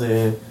 $60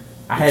 and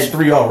I had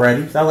 3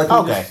 already. So I was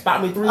like, okay,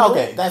 spot me 3.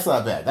 Okay, that's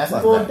not bad. That's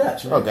not bad.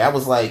 Dutch, man. Okay, I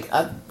was like,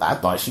 I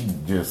thought she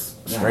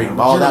just straight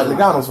balled out the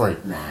McDonald's for you.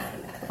 Nah.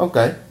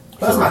 Okay,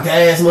 that's my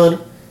gas money.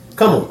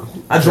 Come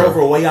on, I drove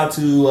her way out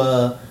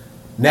to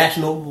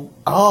National.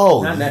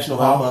 Oh, not National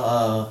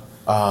Harbor.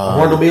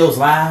 Arundel Mills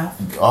Live.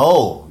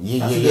 Oh,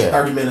 yeah.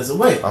 30 minutes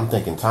away. I'm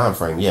thinking time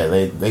frame. Yeah,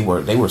 they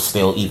were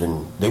still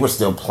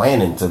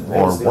planning to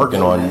or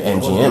working on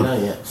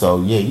MGM.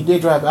 So yeah, you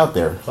did drive out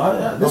there.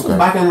 So, this was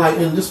back in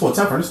this was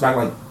time frame. This was back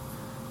like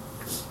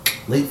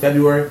late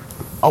February.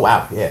 Oh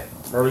wow, yeah.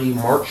 Early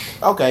March.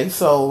 Okay,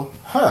 so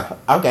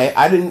okay.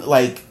 I didn't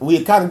we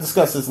had kind of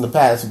discussed this in the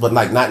past, but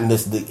like not in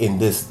this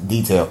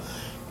detail.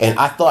 And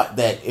I thought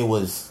that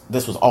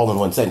this was all in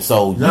one sentence.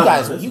 So you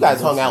guys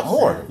hung out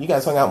more. You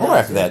guys hung out more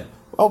after that.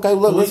 Okay,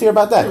 let's hear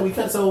about that. We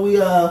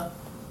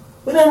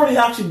never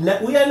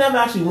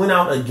actually went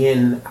out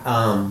again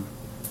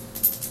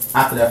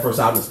after that first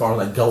album as far as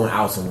like going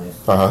out somewhere.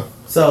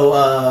 So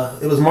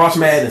it was March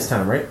Madness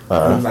time, right? It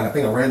was like I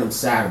think a random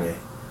Saturday,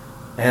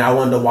 and I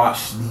wanted to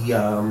watch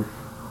the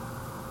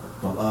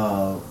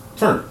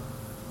tournament,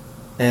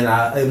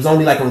 and it was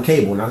only like on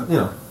cable,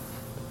 and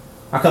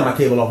I cut my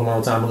cable off a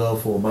long time ago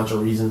for a bunch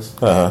of reasons.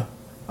 So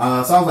I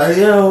was like,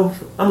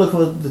 I'm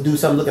looking to do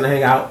something, looking to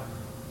hang out.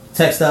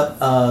 Text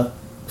up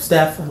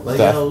Steph, like,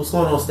 what's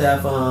going on,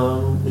 Steph?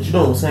 What you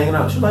doing? What's hanging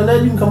out? She's like, no,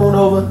 you can come on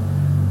over,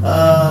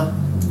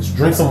 just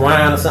drink some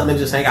wine or something, and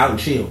just hang out and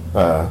chill.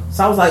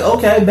 So I was like,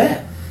 okay,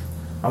 bet.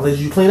 I was like,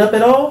 did you clean up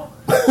at all?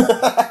 She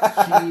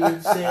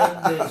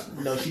said that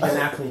no, she did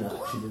not clean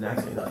up. She did not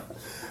clean up.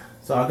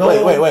 So I go.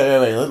 Wait.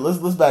 Let's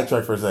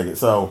backtrack for a second.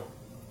 So.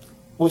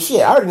 Well,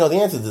 shit, I already know the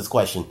answer to this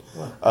question.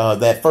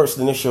 That first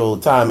initial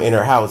time in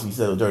her house, you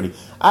said it was dirty.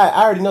 I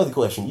already know the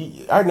question.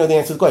 I already know the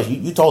answer to the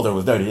question. You told her it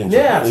was dirty, didn't you?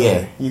 Yeah.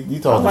 Yeah. You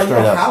told her like,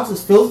 straight your up. house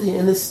is filthy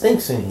and it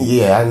stinks in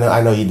here. Yeah,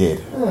 I know you did.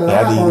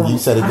 You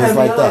said it just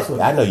like that.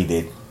 I know you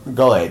did.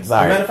 Go ahead.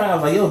 Sorry. As a matter of fact, I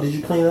was like, yo, did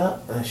you clean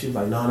up? And she was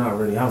like, no, not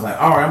really. I was like,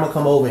 all right, I'm going to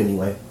come over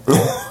anyway.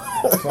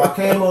 So I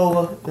came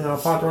over, I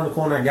parked around the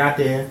corner, I got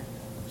there.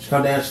 She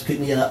come down, she picked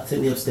me up, took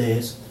me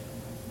upstairs.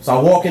 So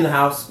I walk in the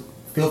house,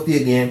 filthy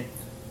again.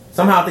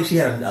 Somehow I think she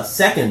had a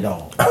second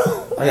dog.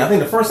 I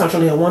think the first time she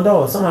only had one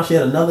dog. Somehow she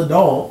had another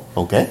dog.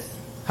 Okay.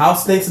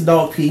 House stinks of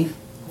dog pee.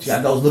 She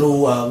got those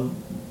little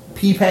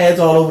pee pads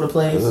all over the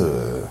place.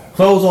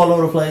 Clothes all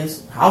over the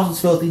place. House is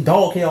filthy.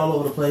 Dog hair all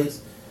over the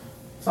place.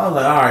 So I was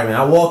like, all right, man.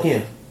 I walk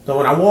in. So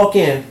when I walk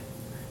in,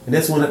 and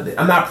this one,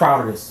 I'm not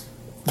proud of this.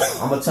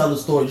 I'm going to tell the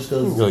story just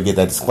because. You're going to get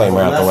that disclaimer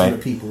out the way. To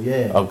people,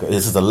 yeah. Okay,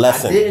 this is a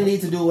lesson. I didn't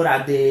need to do what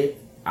I did.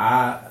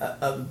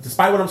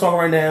 Despite what I'm talking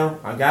right now,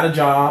 I got a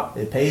job.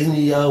 It pays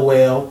me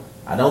well.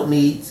 I don't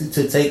need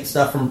to take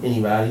stuff from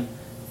anybody.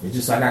 It's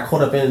just I got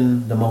caught up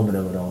in the moment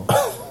of it all.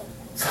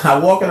 So I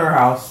walk in her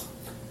house.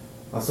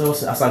 I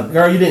was like,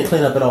 girl, you didn't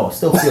clean up at all. It's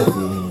still filthy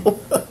in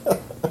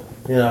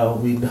here.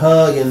 We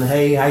hug and,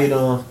 hey, how you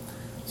doing?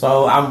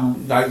 So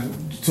I'm like,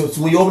 so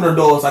when you open her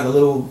door, it's like a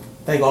little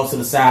thing off to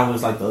the side where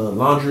it's like the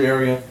laundry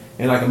area,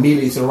 and like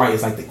immediately to the right,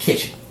 it's like the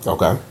kitchen.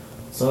 Okay.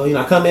 So,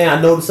 I come in,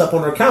 I notice up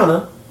on her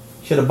counter,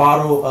 she had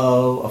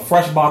a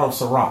fresh bottle of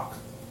Ciroc.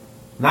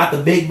 Not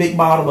the big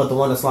bottle, but the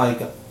one that's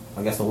like,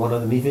 I guess the one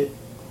underneath it.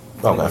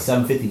 Okay. Like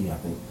 $7.50, I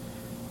think.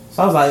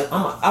 So I was like,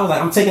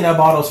 I'm taking that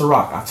bottle of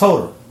Ciroc. I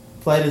told her,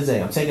 play this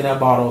day, I'm taking that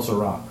bottle of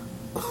Ciroc.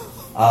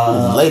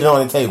 Laid it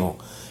on the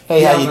table.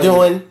 Hey, how you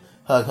doing?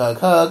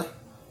 Hug.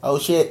 Oh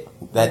shit,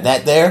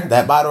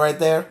 that bottle right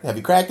there. Have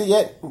you cracked it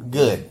yet?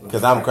 Good,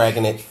 because I'm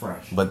cracking it,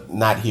 fresh, but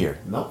not here.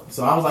 Nope.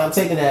 So I was like, I'm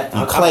taking that.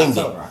 You claimed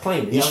it. I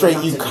claimed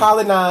it. You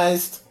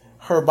colonized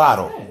her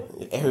bottle,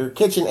 her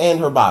kitchen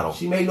and her bottle.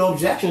 She made no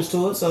objections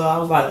to it, so I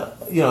was like,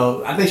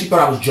 I think she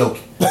thought I was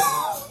joking.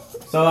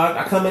 So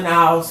I come in the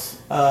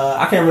house.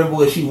 I can't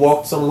remember if she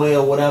walked somewhere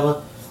or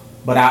whatever,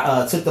 but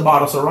I took the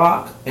bottle of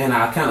Ciroc and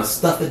I kind of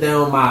stuffed it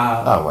down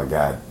my. Oh my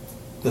god.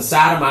 The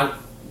side of my.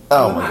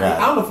 Oh my god.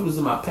 I don't know if it was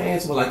in my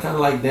pants, but like kind of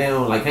like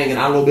down, like hanging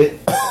out a little bit.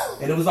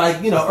 And it was like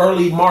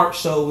early March,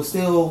 so it was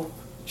still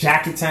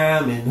jacket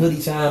time and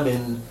hoodie time,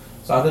 and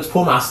so I just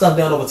pulled my stuff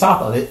down over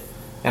top of it,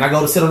 and I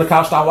go to sit on the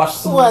couch, start watching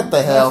some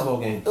basketball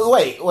games.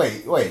 Wait.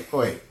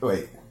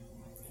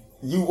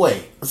 You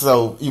wait.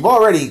 So you've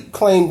already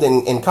claimed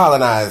and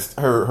colonized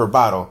her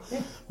bottle,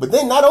 but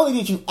then not only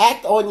did you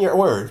act on your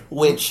word,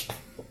 which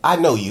I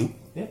know you,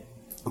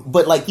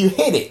 but like you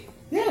hid it.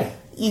 Yeah.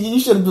 You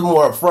should have been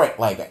more upfront,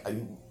 like.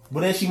 But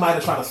then she might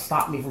have tried to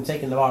stop me from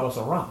taking the bottle of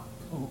Ciroc.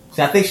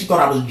 See, I think she thought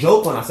I was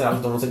joking when I said I was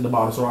going to take the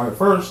bottle of Ciroc at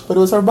first. But it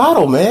was her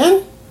bottle,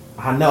 man.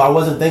 I know. I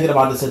wasn't thinking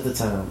about this at the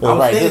time. I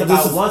was thinking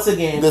about once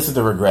again. This is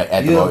the regret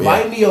at the moment. You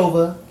invite me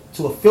over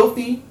to a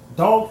filthy,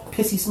 dog,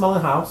 pissy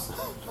smelling house.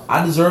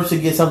 I deserve to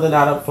get something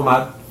out of for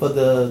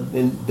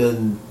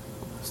the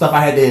stuff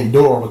I had to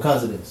endure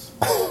because of this.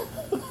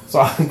 So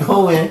I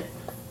go in,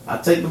 I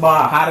take the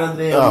bottle, I hide it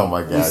under there. Oh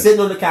my god! We sitting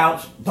on the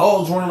couch,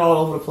 dogs running all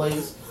over the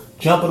place,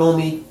 jumping on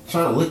me,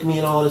 trying to lick me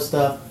and all this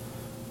stuff.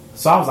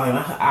 So I was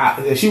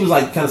like, she was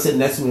like kind of sitting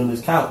next to me on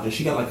this couch, and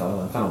she got like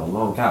a kind of a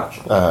long couch.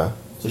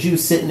 So she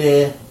was sitting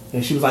there,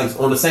 and she was like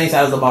on the same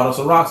side as the bottle of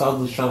Ciroc. So I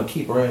was just trying to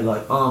keep her at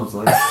like arms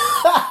length.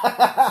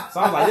 So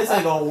I was like, this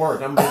ain't gonna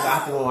work. I'm just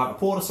I can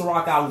pull the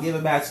Ciroc out and give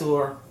it back to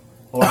her,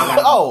 or I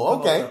got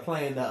okay.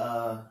 plan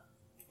to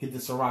get the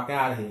Ciroc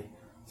out of here.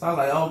 So I was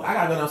like, oh, I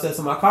gotta go downstairs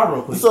to my car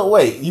real quick. So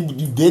wait, you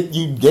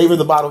gave her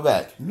the bottle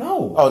back?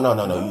 No. Oh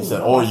no. You said,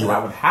 or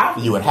I would have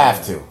to. You would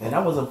have to. And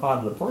that wasn't part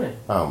of the plan.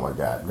 Oh my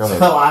God. Go ahead.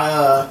 So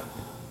I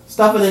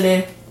stuff it in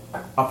there.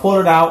 I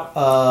pulled it out.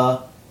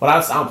 But I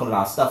don't put it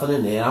out. Stuff it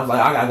in there. And I was like,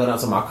 I gotta go down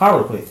to my car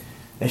real quick.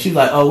 And she was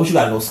like, oh, what, you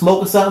gotta go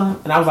smoke or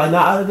something? And I was like,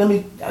 nah, let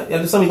me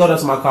go down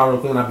to my car real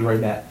quick and I'll be right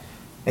back.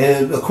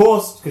 And of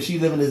course, because she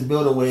live in this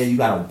building where you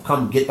gotta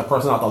come get the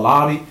person out the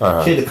lobby,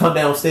 she had to come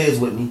downstairs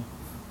with me,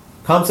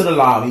 come to the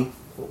lobby,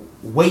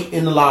 wait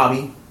in the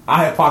lobby.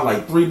 I had parked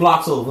like 3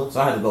 blocks over, so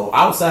I had to go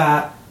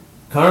outside,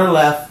 turn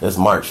left. It's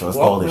March, so it's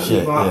cold as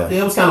shit. Yeah,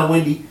 it was kind of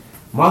windy.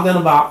 Mark in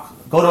the box,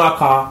 go to my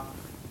car.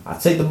 I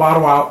take the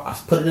bottle out. I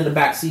put it in the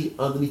back seat,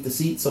 underneath the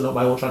seat, so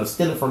nobody won't try to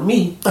steal it from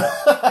me.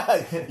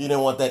 You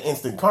didn't want that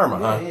instant karma,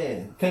 huh?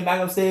 Yeah. Came back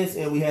upstairs,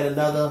 and we had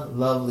another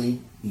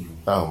lovely evening.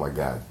 Oh my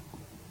God.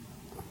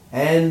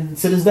 And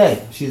to this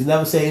day, she's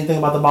never said anything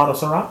about the bottle of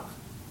Ciroc.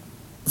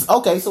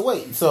 Okay, so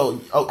wait.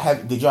 So,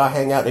 did y'all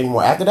hang out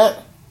anymore after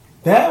that?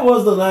 That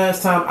was the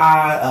last time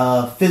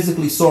I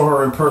physically saw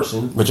her in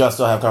person. But y'all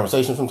still have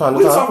conversations from time to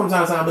We time? talk from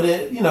time to time,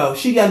 but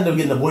she ended up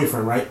getting a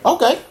boyfriend, right?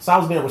 Okay. So I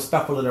was being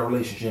respectful of their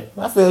relationship.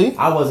 I feel you.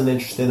 I wasn't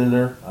interested in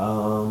her.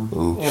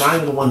 And I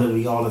ain't the one to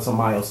be all in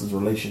somebody else's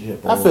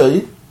relationship. I feel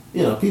you.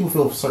 People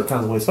feel certain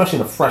kinds of ways, especially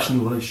in a fresh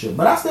new relationship.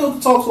 But I still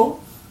talk to her.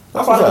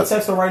 I'll probably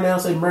text her right now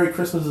and say Merry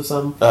Christmas or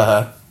something.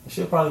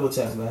 She'll probably go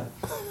text back.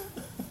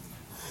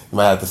 You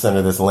might have to send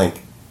her this link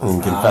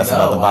and confess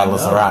about the bottle of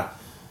Ciroc.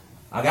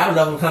 I got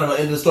another kind of an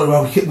end of the story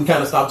where we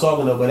kind of stopped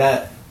talking to her,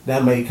 but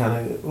that made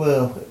kind of,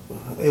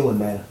 it wouldn't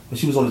matter. But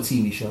she was on the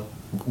TV show.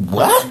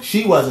 What?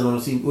 She wasn't on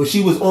the TV. Well,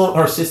 she was on,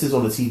 her sister's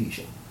on the TV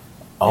show.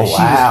 Oh, and she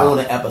wow. was on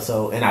the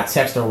episode, and I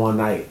texted her one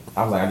night.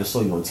 I was like, I just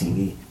saw you on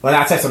TV. But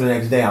I texted her the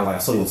next day. I was like, I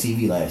saw you on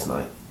TV last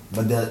night.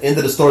 But the end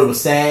of the story was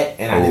sad,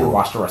 and I didn't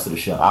watch the rest of the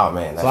show. Oh,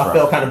 man. That's so I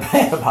felt kind of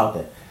bad about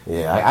that.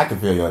 Yeah, I can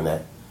feel you on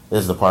that.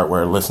 This is the part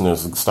where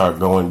listeners start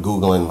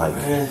Googling, like,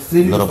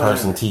 little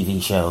person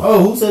TV show.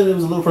 Oh, who said it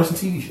was a little person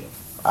TV show?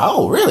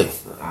 Oh, really?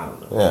 I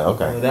don't know. Yeah,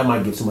 okay. That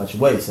might give too much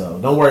away, so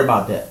don't worry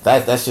about that.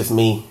 That's just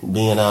me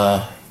being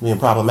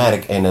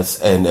problematic and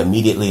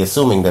immediately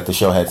assuming that the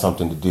show had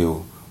something to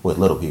do with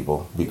little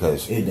people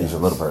because he's a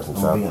little person.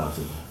 So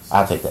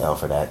I'll take the L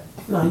for that.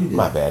 No, you did.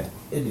 My bad.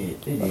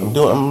 It did.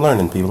 I'm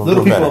learning, people.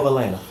 Little People better. of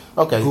Atlanta.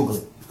 Okay. Google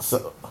it.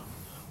 So,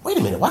 wait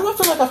a minute. Why do I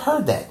feel like I've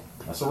heard that?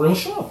 That's a real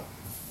show.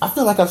 I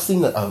feel like I've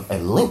seen a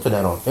link for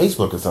that on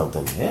Facebook or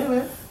something. Yeah,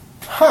 man.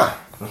 Huh.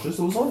 My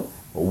sister was on it.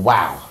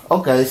 Wow.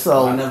 Okay,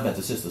 so... I never met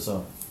the sister,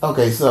 so...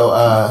 Okay, so,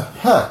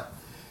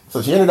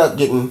 So she ended up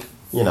getting,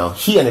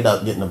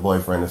 a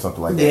boyfriend or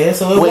something like that. Yeah,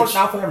 so it worked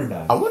out for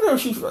everybody. I wonder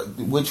if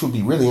which would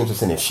be really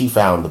interesting if she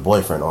found the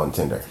boyfriend on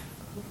Tinder.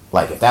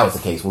 Like, if that was the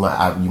case, you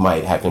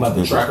might have to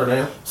introduce track her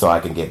down so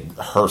I can get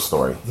her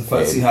story.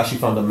 See how she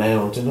found a man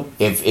on Tinder.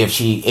 If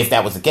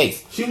that was the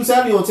case, she was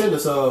happy on Tinder,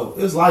 so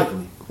it's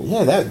likely.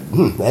 Yeah,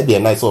 that'd be a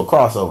nice little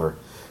crossover.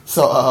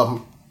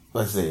 So,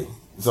 let's see.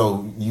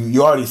 So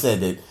you already said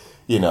that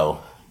you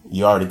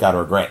already got to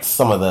regret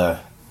some of the.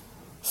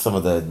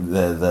 Well,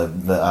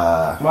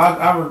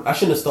 I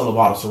shouldn't have stolen a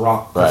bottle of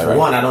Ciroc. Right, for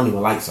one, I don't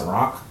even like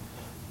Ciroc.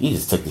 You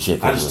just took the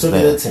shit. I just took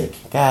it to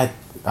take. God,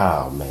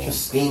 oh man,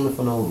 just scheming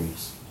for no reason.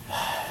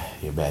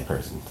 You're a bad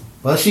person.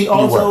 But she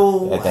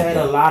also had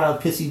a lot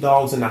of pissy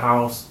dogs in the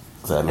house.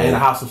 And the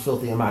house was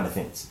filthy in my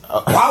defense.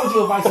 Why would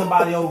you invite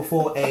somebody over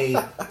for a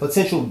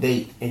potential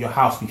date and your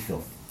house be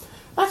filthy?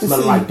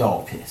 Smelling like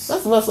dog piss.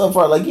 That's the messed up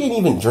part. Like, you didn't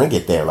even drink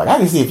it there. Like, I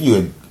can see if you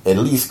had at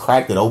least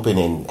cracked it open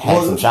and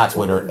had some shots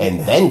with her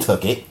and then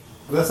took it.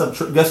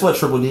 Guess what,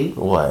 Triple D?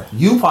 What?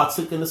 You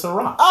partook in the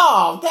Ciroc.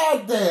 Oh,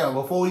 goddamn.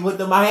 Before we went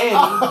to Miami, we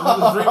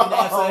was drinking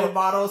that same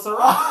bottle of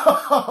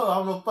Ciroc.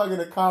 I'm a fucking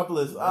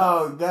accomplice.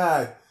 Oh,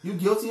 God. You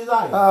guilty as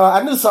I am.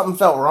 I knew something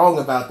felt wrong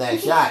about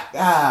that shot.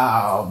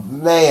 Oh,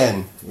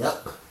 man.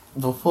 Yep.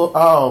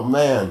 Oh,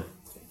 man.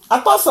 I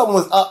thought something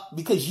was up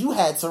because you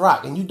had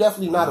Ciroc, and you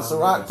definitely not a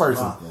Ciroc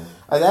person.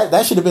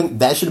 That should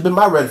have been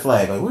my red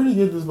flag. Like, where did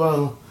you get this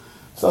bottle?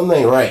 Something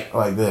ain't right.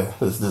 Like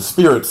the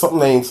spirit,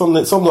 something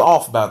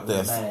off about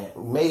this.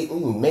 Made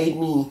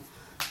me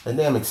a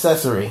damn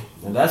accessory,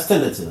 and that's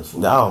tentative.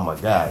 Oh my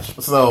gosh!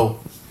 So,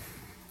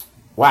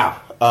 wow.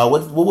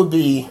 What would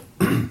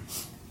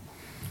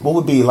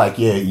be like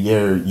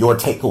your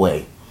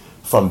takeaway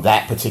from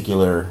that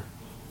particular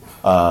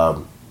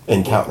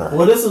encounter?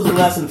 Well, this is a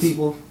lesson,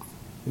 people.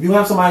 If you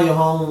have somebody in your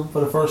home for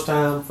the first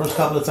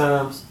couple of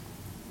times,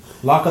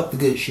 lock up the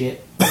good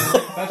shit,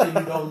 especially if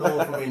you don't know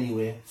them from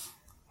anywhere.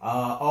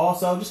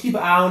 Also, just keep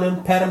an eye on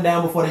them, pat them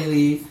down before they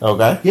leave.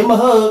 Okay. Give them a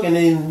hug, and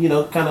then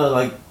kind of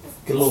like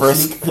get a little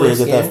frisk in.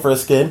 Get that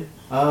frisk in.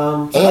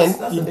 So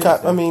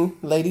and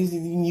ladies, you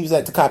can use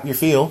that to cop your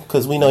feel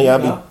because we know y'all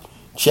be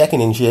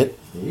checking and shit.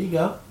 There you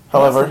go.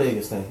 However, that's the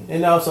biggest thing.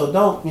 And also,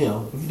 don't if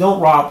you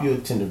don't rob your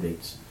Tinder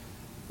dates.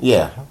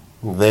 Yeah,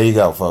 there you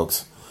go,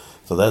 folks.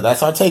 So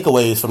that's our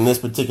takeaways from this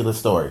particular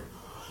story.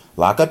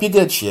 Lock up your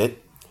good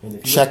shit.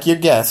 check your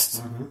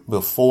guests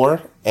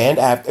before and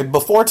after.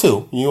 Before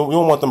too, you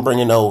don't want them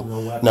bringing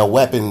no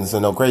weapons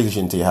and no crazy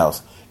shit into your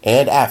house.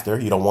 And after,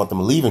 you don't want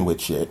them leaving with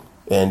shit.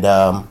 And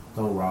don't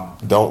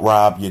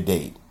rob your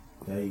date.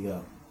 There you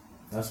go.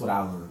 That's what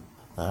I learned.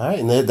 All right,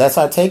 and that's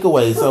our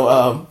takeaway.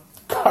 So,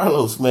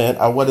 Carlos, man,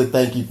 I want to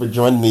thank you for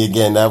joining me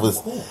again. That was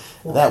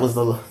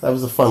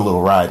a fun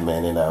little ride,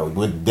 man, and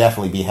we'll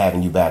definitely be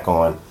having you back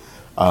on.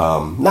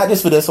 Not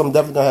just for this, I'm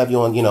definitely gonna have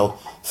you on,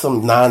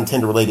 some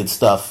non-Tinder related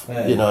stuff.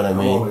 Hey, you know what I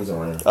mean? I'm always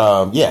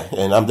around. Yeah,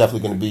 and I'm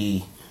definitely gonna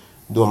be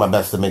doing my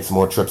best to make some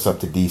more trips up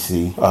to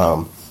DC.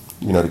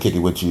 To kick it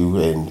with you,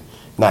 and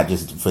not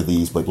just for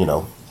these, but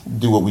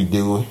do what we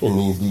do in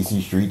these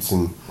DC streets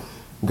and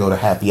go to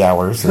happy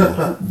hours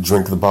and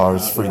drink the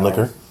bars, free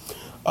liquor.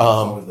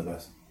 Always the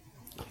best.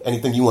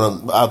 Anything you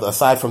want to,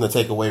 aside from the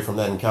takeaway from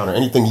that encounter,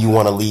 anything you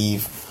want to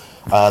leave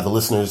the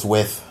listeners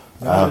with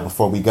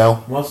before we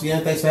go? Once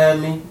again, thanks for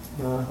having me.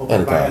 Hope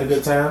everybody had a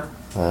good time.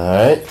 All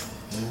right.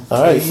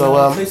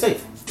 So, stay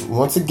safe.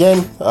 Once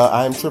again,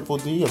 I'm Triple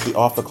D of the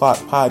Off the Clock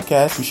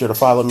podcast. Be sure to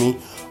follow me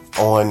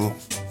on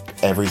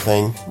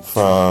everything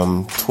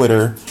from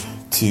Twitter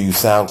to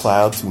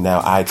SoundCloud to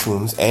now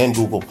iTunes and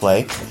Google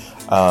Play.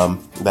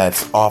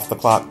 That's Off the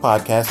Clock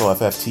Podcast,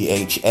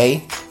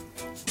 OFFTHA.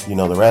 You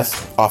know the rest.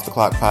 Off the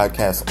Clock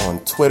Podcast on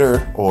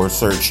Twitter, or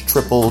search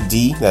Triple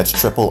D. That's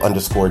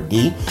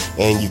triple_D.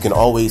 And you can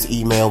always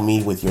email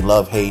me with your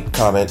love, hate,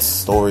 comments,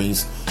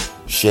 stories,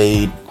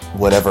 shade,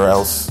 whatever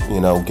else,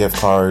 gift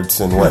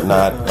cards and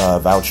whatnot,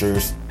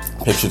 vouchers,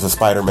 pictures of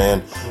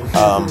Spider-Man,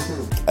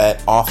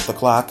 at Off the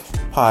Clock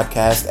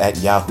Podcast at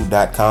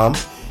yahoo.com.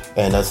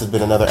 And this has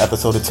been another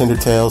episode of Tinder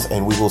Tales,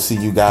 and we will see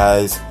you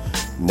guys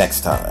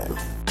next time.